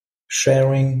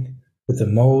 sharing with the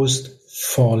most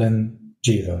fallen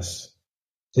jivas.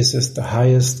 This is the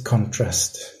highest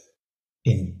contrast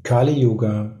in Kali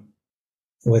Yuga,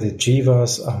 where the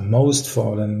jivas are most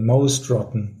fallen, most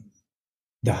rotten.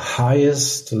 The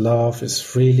highest love is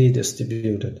freely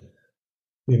distributed.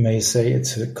 We may say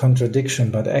it's a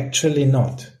contradiction, but actually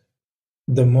not.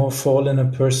 The more fallen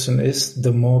a person is,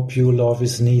 the more pure love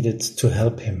is needed to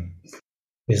help him.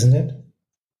 Isn't it?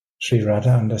 Sri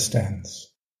Radha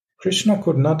understands. Krishna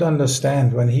could not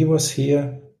understand when he was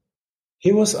here.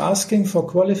 He was asking for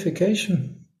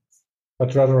qualification.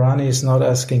 But Radharani is not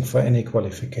asking for any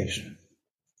qualification.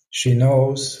 She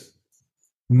knows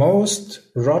most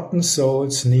rotten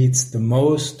souls needs the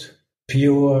most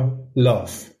pure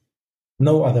love.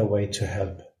 No other way to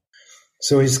help.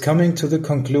 So he's coming to the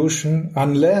conclusion,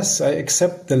 unless I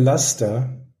accept the luster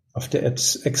of the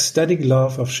ecstatic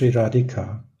love of Sri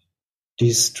Radhika,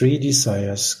 these three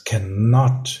desires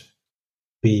cannot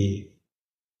be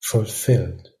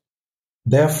fulfilled.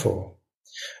 Therefore,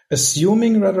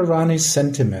 assuming Radharani's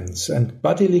sentiments and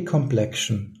bodily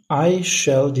complexion, I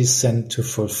shall descend to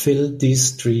fulfill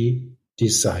these three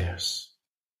desires.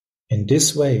 In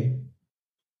this way,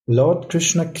 Lord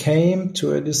Krishna came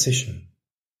to a decision.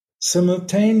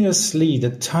 Simultaneously,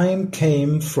 the time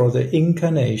came for the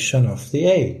incarnation of the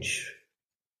age.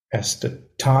 At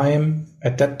that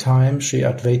time, Sri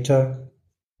Advaita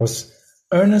was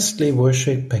earnestly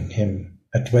worshipping him.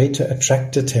 Advaita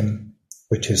attracted him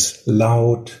with his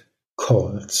loud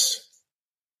calls.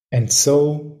 And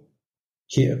so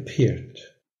he appeared.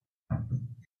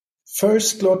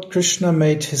 First, Lord Krishna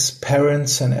made his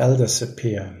parents and elders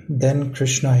appear. Then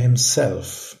Krishna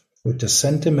himself, with the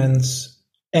sentiments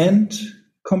and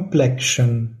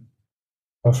complexion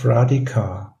of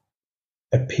Radhika,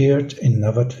 appeared in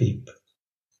Navadvip,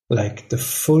 like the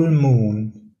full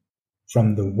moon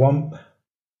from the womb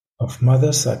of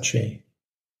Mother Sachi,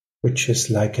 which is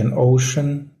like an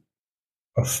ocean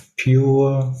of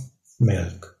pure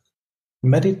milk.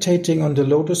 Meditating on the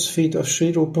lotus feet of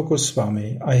Sri Rupa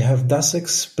Goswami, I have thus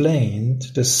explained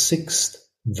the 6th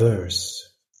verse.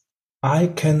 I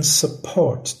can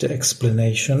support the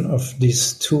explanation of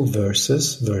these 2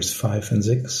 verses, verse 5 and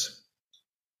 6,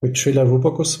 with Srila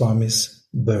Rupa Goswami's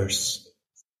verse,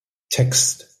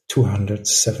 text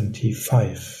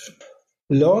 275.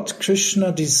 Lord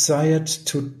Krishna desired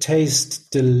to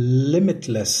taste the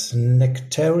limitless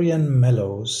nectarian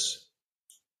mellows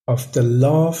of the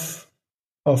love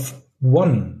of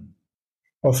one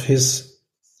of his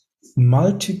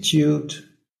multitude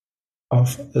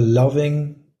of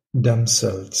loving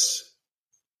damsels,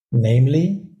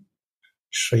 namely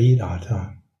Sri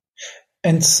Radha.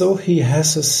 And so he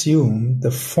has assumed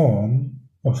the form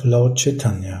of Lord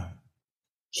Chaitanya.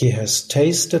 He has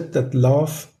tasted that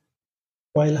love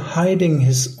while hiding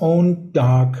his own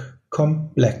dark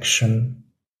complexion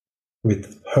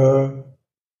with her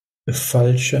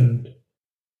effulgent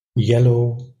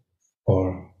yellow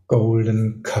or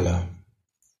golden color.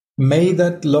 May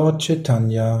that Lord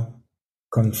Chaitanya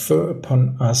confer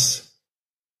upon us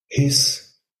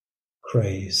his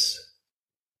grace.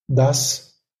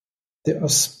 Thus, the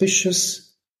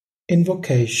auspicious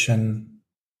invocation,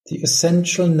 the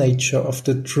essential nature of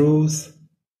the truth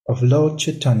of Lord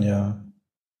Chaitanya,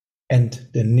 and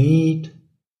the need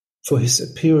for his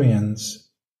appearance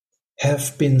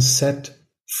have been set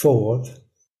forth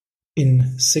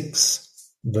in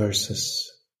 6 verses.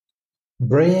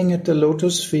 Praying at the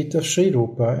lotus feet of Sri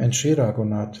Rupa and Sri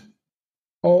Raghunath,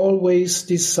 always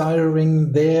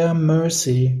desiring their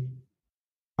mercy,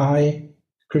 I,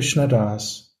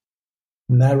 Krishnadas,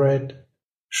 narrate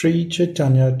Sri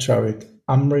Chaitanya Charit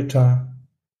Amrita,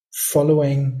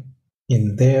 following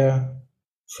in their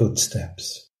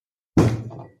footsteps.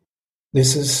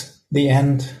 This is the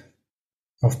end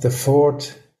of the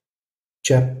 4th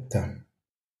chapter.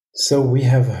 So we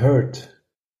have heard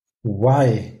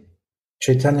why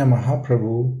Chaitanya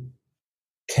Mahaprabhu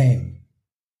came.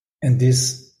 And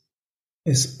this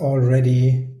is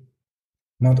already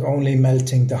not only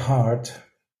melting the heart,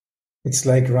 it's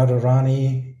like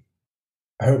Radharani,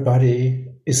 her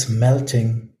body is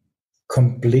melting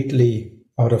completely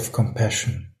out of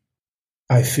compassion.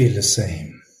 I feel the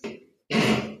same.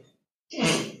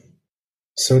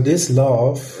 So this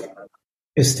love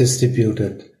is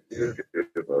distributed.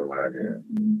 Beautiful, my dear.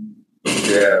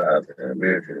 Yeah,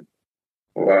 amazing.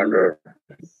 Wonderful.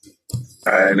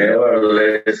 I never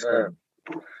listen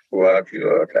what you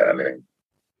are telling.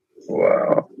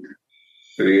 Wow.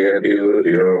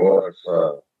 Really, your words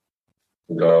are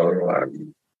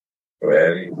Gauravan.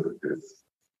 Very good.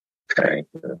 Thank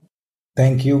you.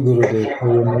 Thank you, Gurudev,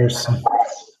 for your mercy.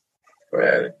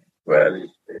 Very,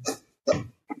 very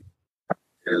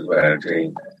is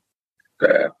very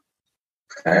that.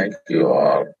 Thank you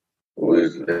all who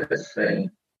is listening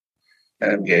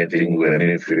and getting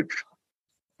benefit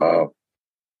of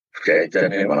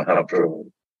Chaitanya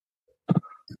Mahaprabhu.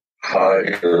 How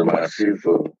it is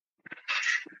merciful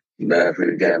that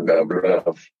we can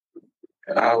develop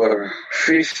our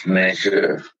fixed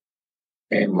nature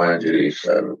in Manjari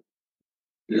Sarup.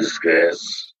 His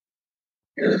grace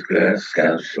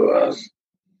can show us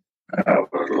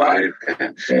our life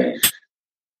can change.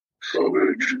 So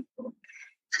good.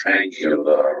 Thank you,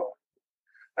 Lord.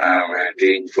 I'm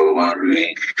waiting for 1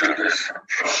 week to listen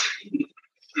from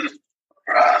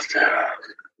Rasta.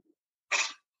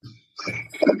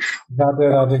 Radhe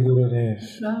Radhe Gurudev.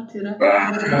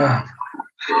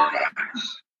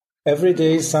 Every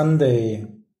day is Sunday,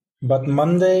 but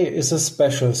Monday is a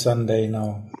special Sunday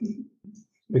now,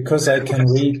 because I can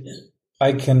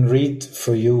read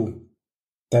for you.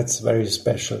 That's very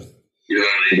special. You're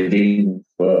reading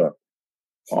for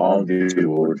all the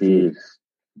devotees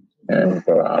and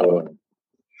for our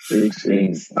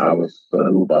fixing our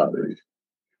Sarupa,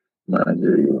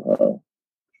 Manjari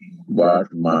Bhat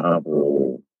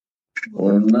Mahaprabhu,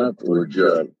 Unnat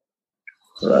Ujjal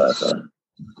Rasa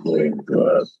going to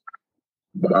us.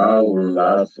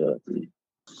 Bhaulasati,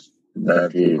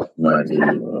 that is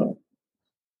Manjari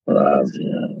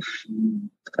Rasa.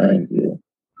 Thank you.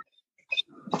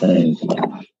 Thank you.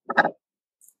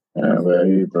 I'm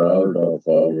very proud of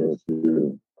all of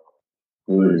you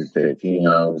who is taking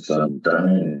out some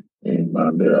time in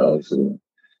Monday also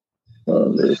for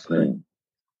listening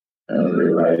and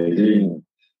realizing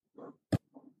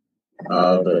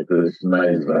how the Krishna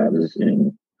is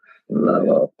ravishing love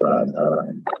of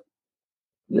Radharani.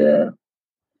 Yeah,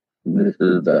 this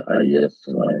is the highest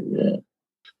one, yeah.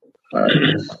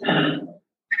 Highest.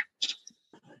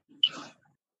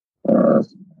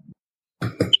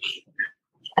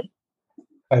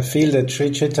 I feel that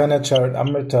Sri Chaitanya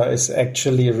Charitamrita is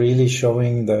actually really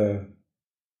showing the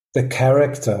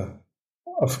character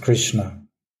of Krishna,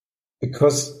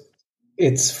 because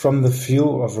it's from the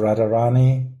view of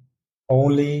Radharani.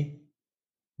 Only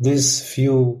this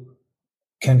view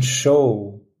can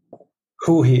show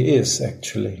who he is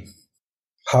actually,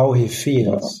 how he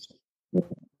feels.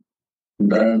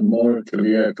 Then more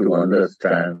clear to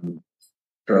understand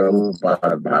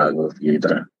Prabhupada Bhagavad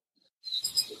Gita.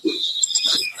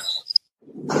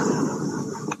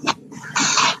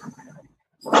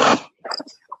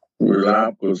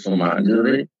 Vilap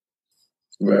Kusumanjari,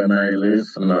 when I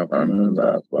listen to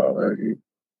Anandas Babaji,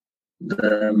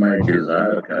 then my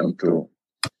desire comes to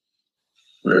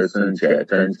listen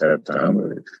Chaitanya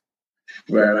Charitamrita.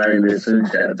 When I listen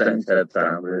Chaitanya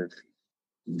Charitamrita,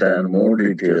 then more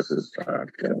details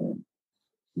start coming.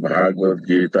 Bhagavad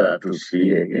Gita to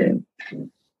see again.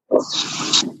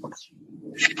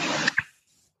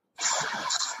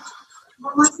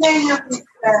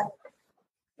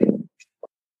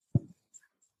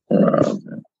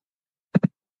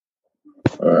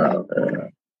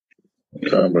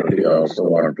 Somebody also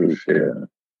want to share.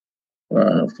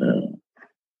 Thank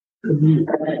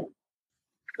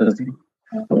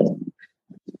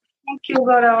you,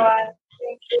 Gauravan.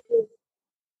 Thank you.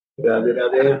 Radhe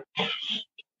Radhe.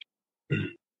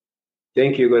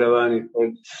 Thank you, Gauravani, for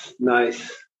this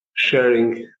nice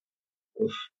sharing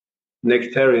of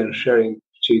nectarian sharing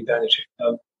Chaitanya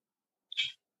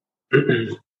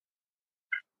Charitamrita.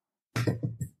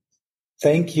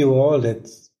 Thank you all that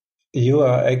you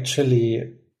are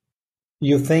actually,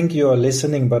 you think you are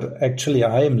listening, but actually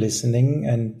I am listening,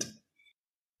 and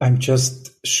I'm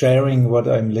just sharing what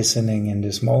I'm listening in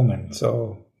this moment.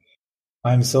 So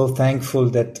I'm so thankful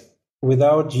that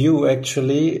without you,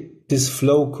 actually, this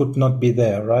flow could not be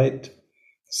there, right?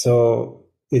 So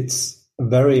it's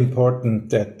very important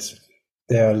that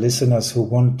there are listeners who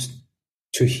want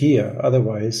to hear.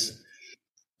 Otherwise,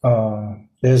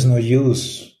 there's no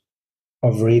use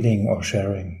of reading or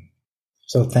sharing.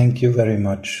 So thank you very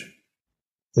much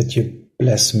that you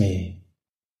bless me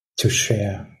to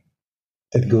share,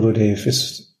 that Gurudev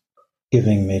is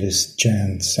giving me this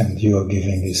chance and you are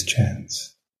giving this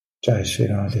chance. Jai Shri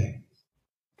Radhe.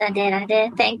 Radhe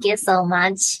Radhe. Thank you so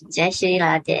much. Jai Shri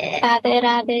Radhe. Radhe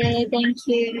Radhe. Thank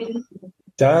you.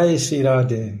 Jai Shri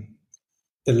Radhe.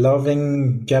 The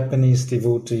loving Japanese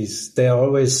devotees, they are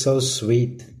always so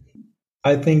sweet.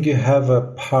 I think you have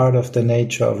a part of the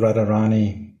nature of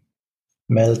Radharani,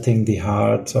 melting the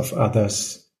hearts of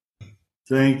others.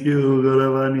 Thank you,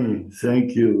 Gauravani.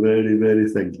 Thank you, very, very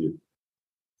thank you.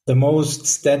 The most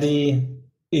steady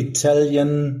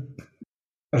Italian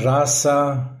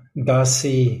Rasa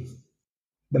Dasi,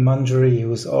 the Manjari,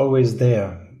 who's always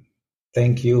there.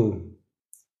 Thank you.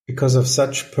 Because of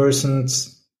such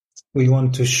persons, we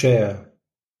want to share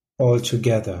all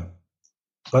together.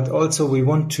 But also we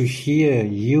want to hear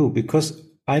you, because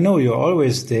I know you're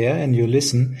always there and you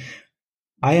listen.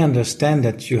 I understand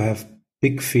that you have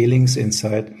big feelings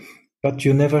inside, but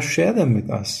you never share them with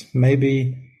us.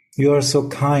 Maybe you are so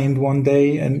kind one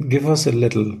day and give us a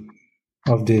little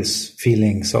of these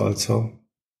feelings also.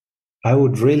 I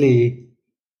would really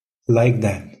like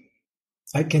that.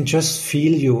 I can just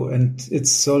feel you and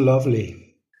it's so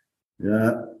lovely.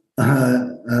 Yeah,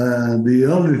 the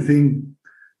only thing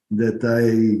that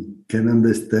I can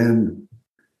understand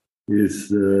is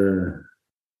to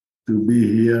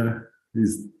be here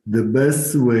is the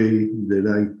best way that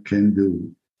I can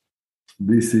do.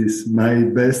 This is my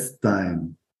best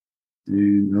time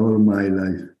in all my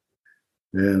life.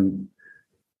 And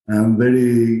I'm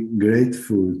very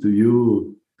grateful to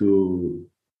you, to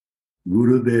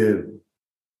Gurudev,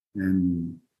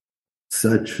 and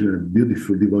such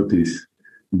beautiful devotees.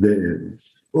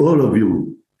 All of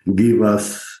you give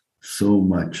us so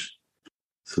much.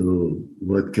 So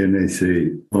what can I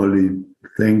say? Only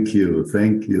thank you,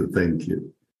 thank you, thank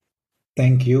you.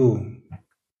 Thank you.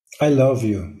 I love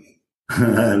you.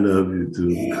 I love you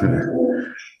too.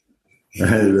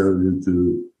 I love you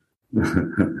too.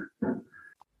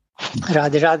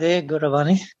 Radhe Radhe,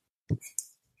 Gauravani.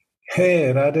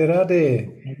 Hey, Radhe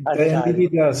Radhe.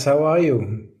 Dayandividas, how are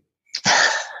you?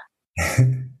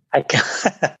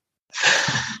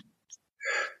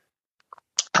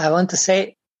 I want to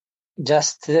say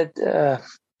just that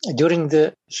during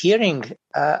the hearing,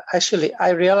 actually, I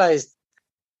realized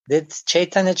that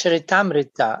Chaitanya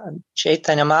Charitamrita,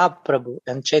 Chaitanya Mahaprabhu,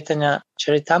 and Chaitanya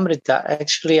Charitamrita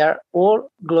actually are all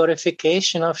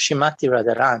glorification of Shrimati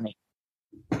Radharani.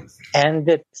 And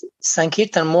that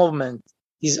Sankirtan movement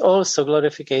is also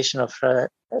glorification of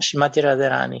Shrimati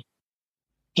Radharani,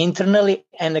 internally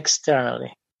and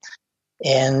externally.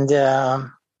 And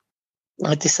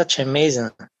it is such an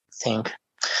amazing thing.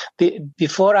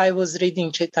 Before I was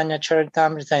reading Chaitanya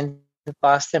Charitamrita in the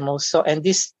past time also, and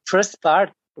this first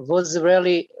part was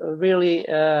really, really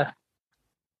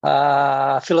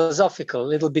philosophical, a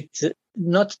little bit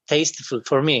not tasteful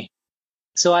for me.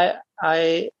 So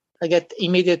I get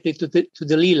immediately to the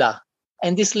Leela,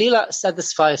 and this Leela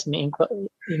satisfies me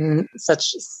in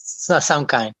such some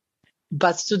kind.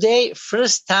 But today,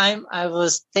 first time I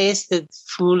was tasted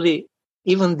fully.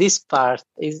 Even this part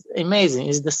is amazing.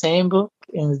 It's the same book,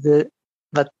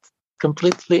 but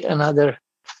completely another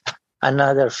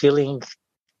feeling,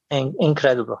 and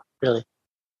incredible, really.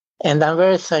 And I'm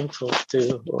very thankful to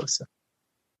you also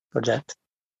for that.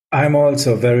 I'm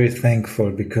also very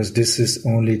thankful because this is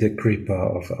only the kripa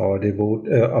of our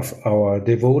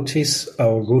devotees,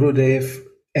 our Gurudev,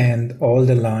 and all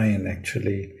the line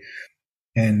actually.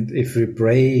 And if we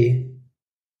pray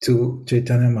to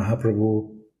Chaitanya Mahaprabhu,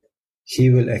 he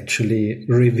will actually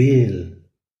reveal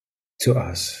to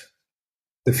us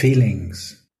the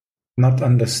feelings, not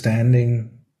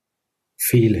understanding,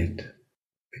 feel it.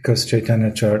 Because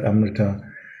Chaitanya Charitamrita,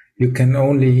 you can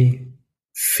only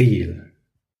feel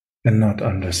and not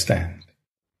understand.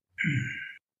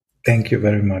 Thank you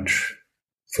very much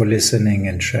for listening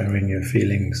and sharing your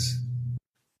feelings.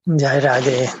 Jai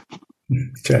Radhe.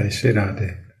 Jai Shri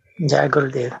Radhe. Jai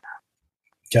Gurudev.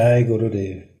 Jai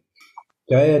Gurudev.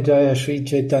 Jaya Jaya Sri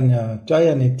Chaitanya,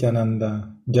 Jaya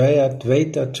Nityananda, Jaya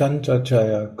Dvaita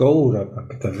Chandrachaya, Gaura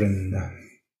Bhakta Vrinda.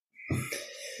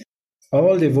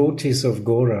 All devotees of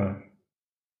Gaura,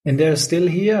 and they're still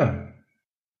here.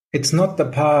 It's not the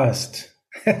past.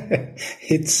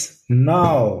 It's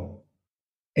now.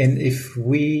 And if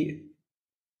we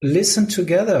listen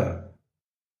together,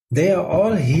 they are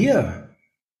all here.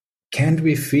 Can't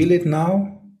we feel it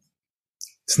now?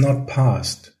 It's not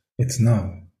past, it's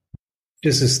now.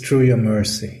 This is through your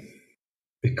mercy,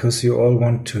 because you all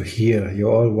want to hear, you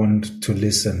all want to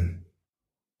listen.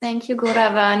 Thank you,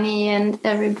 Gauravani, and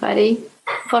everybody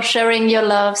for sharing your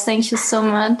love. Thank you so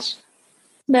much.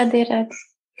 Radhe Radhe.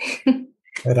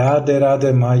 Radhe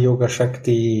Radhe Ma Yoga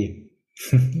Shakti.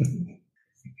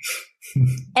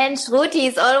 And Shruti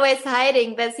is always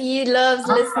hiding, but he loves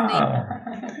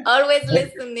listening. Always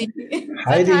listening.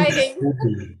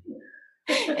 Hiding.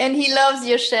 And he loves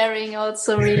your sharing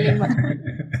also really much.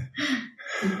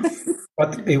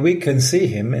 But we can see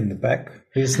him in the back.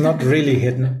 He's not really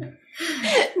hidden.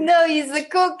 No, he's a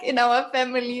cook in our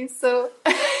family, so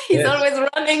he's always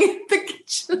running in the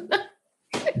kitchen.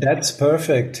 That's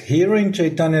perfect. Hearing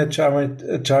Chaitanya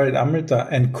Charitamrita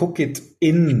and cook it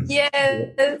in.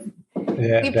 Yes.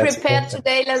 Yeah, we prepared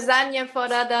today lasagna for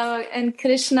Radha and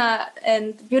Krishna,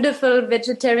 and beautiful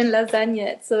vegetarian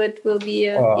lasagna. So it will be,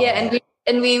 and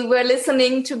we were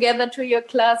listening together to your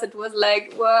class. It was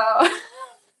like, wow.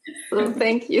 So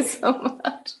thank you so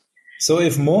much. So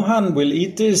if Mohan will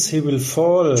eat this, he will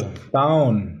fall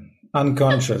down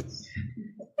unconscious.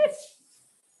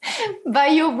 By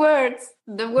your words.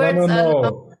 The words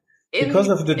No. Because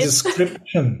of the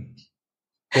description.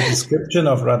 The description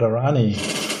of Radharani.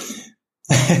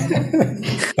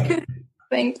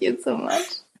 Thank you so much.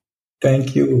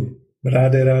 Thank you.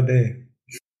 Radhe Radhe.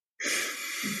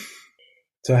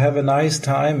 So have a nice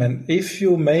time, and if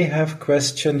you may have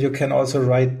questions, you can also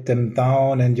write them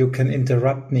down, and you can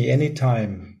interrupt me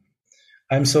anytime.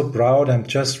 I'm so proud. I'm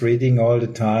just reading all the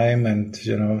time, and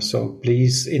so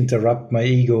please interrupt my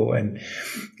ego and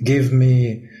give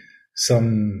me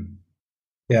some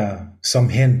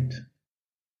hint,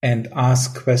 and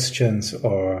ask questions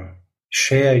or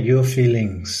share your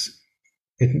feelings.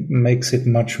 It makes it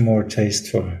much more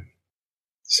tasteful.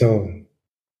 So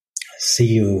see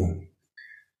you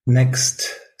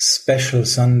next special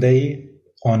Sunday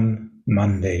on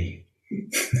Monday.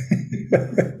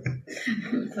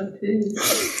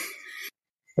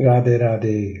 Radhe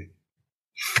Radhe.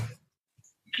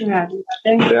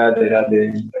 Radhe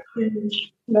Radhe.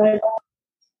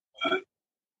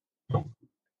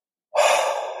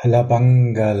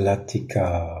 Labanga Latika.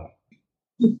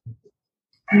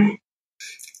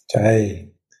 Jai.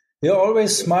 You're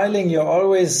always smiling. You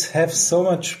always have so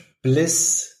much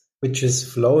bliss which is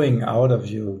flowing out of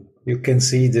you. You can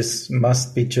see this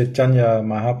must be Chaitanya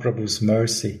Mahaprabhu's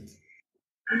mercy.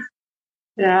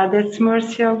 Yeah, that's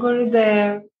mercy of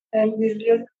Gurudev and this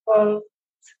beautiful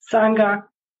Sangha.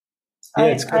 Yeah,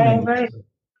 it's coming.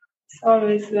 It's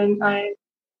always when I'm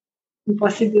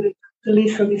impossible to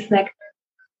listen to this nectar.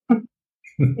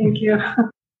 Thank you.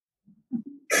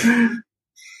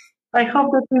 I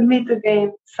hope that we'll meet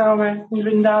again somewhere in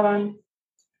Vrindavan.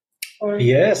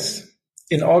 Yes,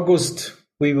 in August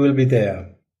we will be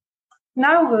there. In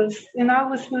August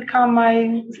will come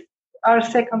our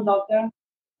second daughter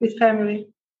with family.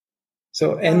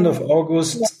 So end of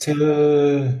August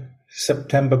till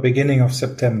September, beginning of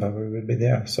September, we will be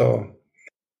there. So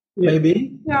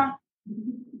maybe. Yeah.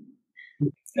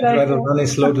 I'd rather run a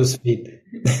slow to speed.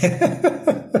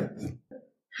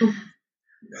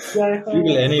 You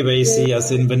will anyway see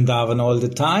us in Vrindavan all the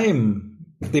time.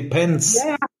 Depends.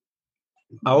 Yeah.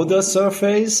 Outer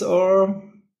surface or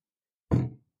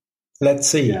let's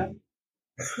see. Yeah.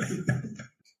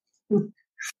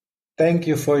 Thank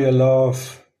you for your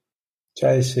love.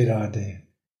 Jai Shri Radhe.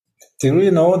 Do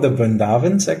you know the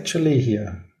Vrindavans actually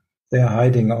here? They are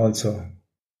hiding also.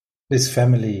 This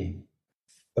family.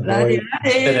 The boy.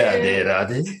 Radhe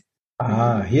Radhe.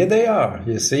 Ah, here they are.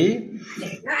 You see?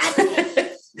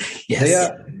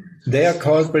 Yes. They are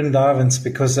called Vrindavans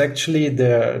because actually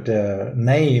their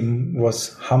name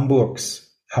was Hamburgs.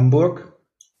 Hamburg,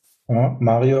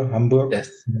 Mario, Hamburg, yes.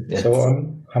 So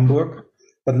on, Hamburg.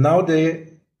 But now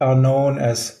they are known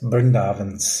as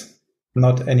Vrindavans,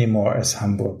 not anymore as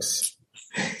Hamburgs.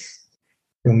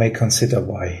 You may consider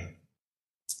why.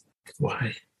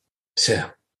 Why?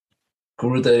 So,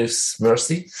 Gurudev's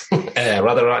mercy,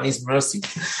 Radharani's mercy.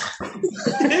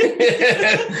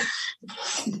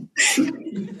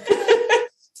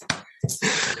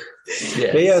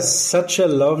 Yes. They are such a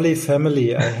lovely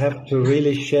family. I have to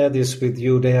really share this with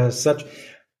you. They are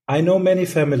I know many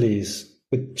families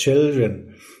with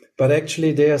children, but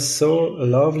actually they are so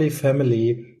lovely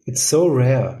family. It's so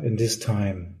rare in this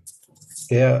time.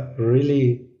 They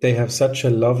have such a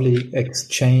lovely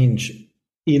exchange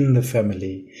in the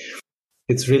family.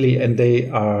 It's really, and they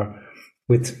are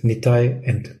with Nitai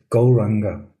and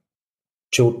Gauranga,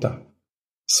 Chota,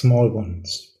 small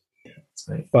ones.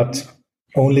 Right. But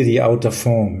only the outer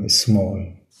form is small.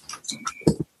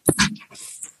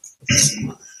 Yes.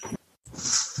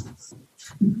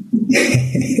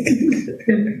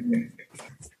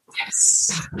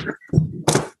 Yes.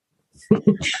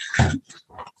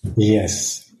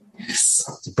 Yes.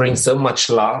 To bring so much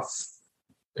love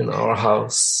in our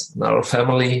house, in our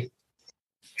family.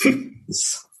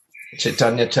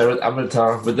 Chaitanya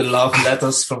Charitamrita with the love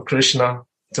letters from Krishna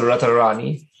to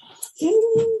Radharani.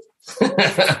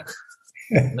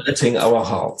 Melting our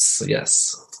hearts,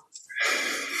 yes.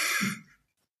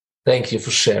 Thank you for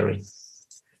sharing.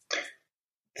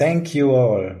 Thank you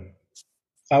all.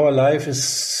 Our life is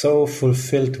so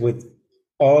fulfilled with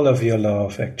all of your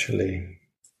love, actually.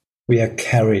 We are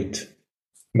carried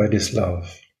by this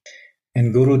love.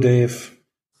 And Gurudev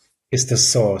is the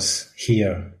source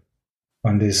here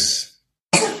on this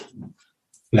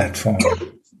platform.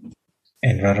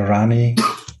 And Radharani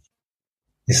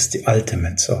is the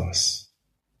ultimate source,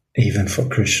 even for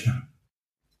Krishna.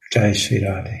 Jai Shri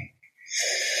Radhe.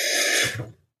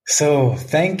 So,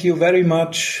 thank you very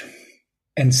much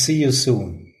and see you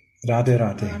soon. Radhe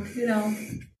Radhe.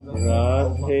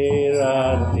 Radhe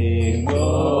Radhe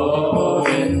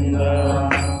Govinda.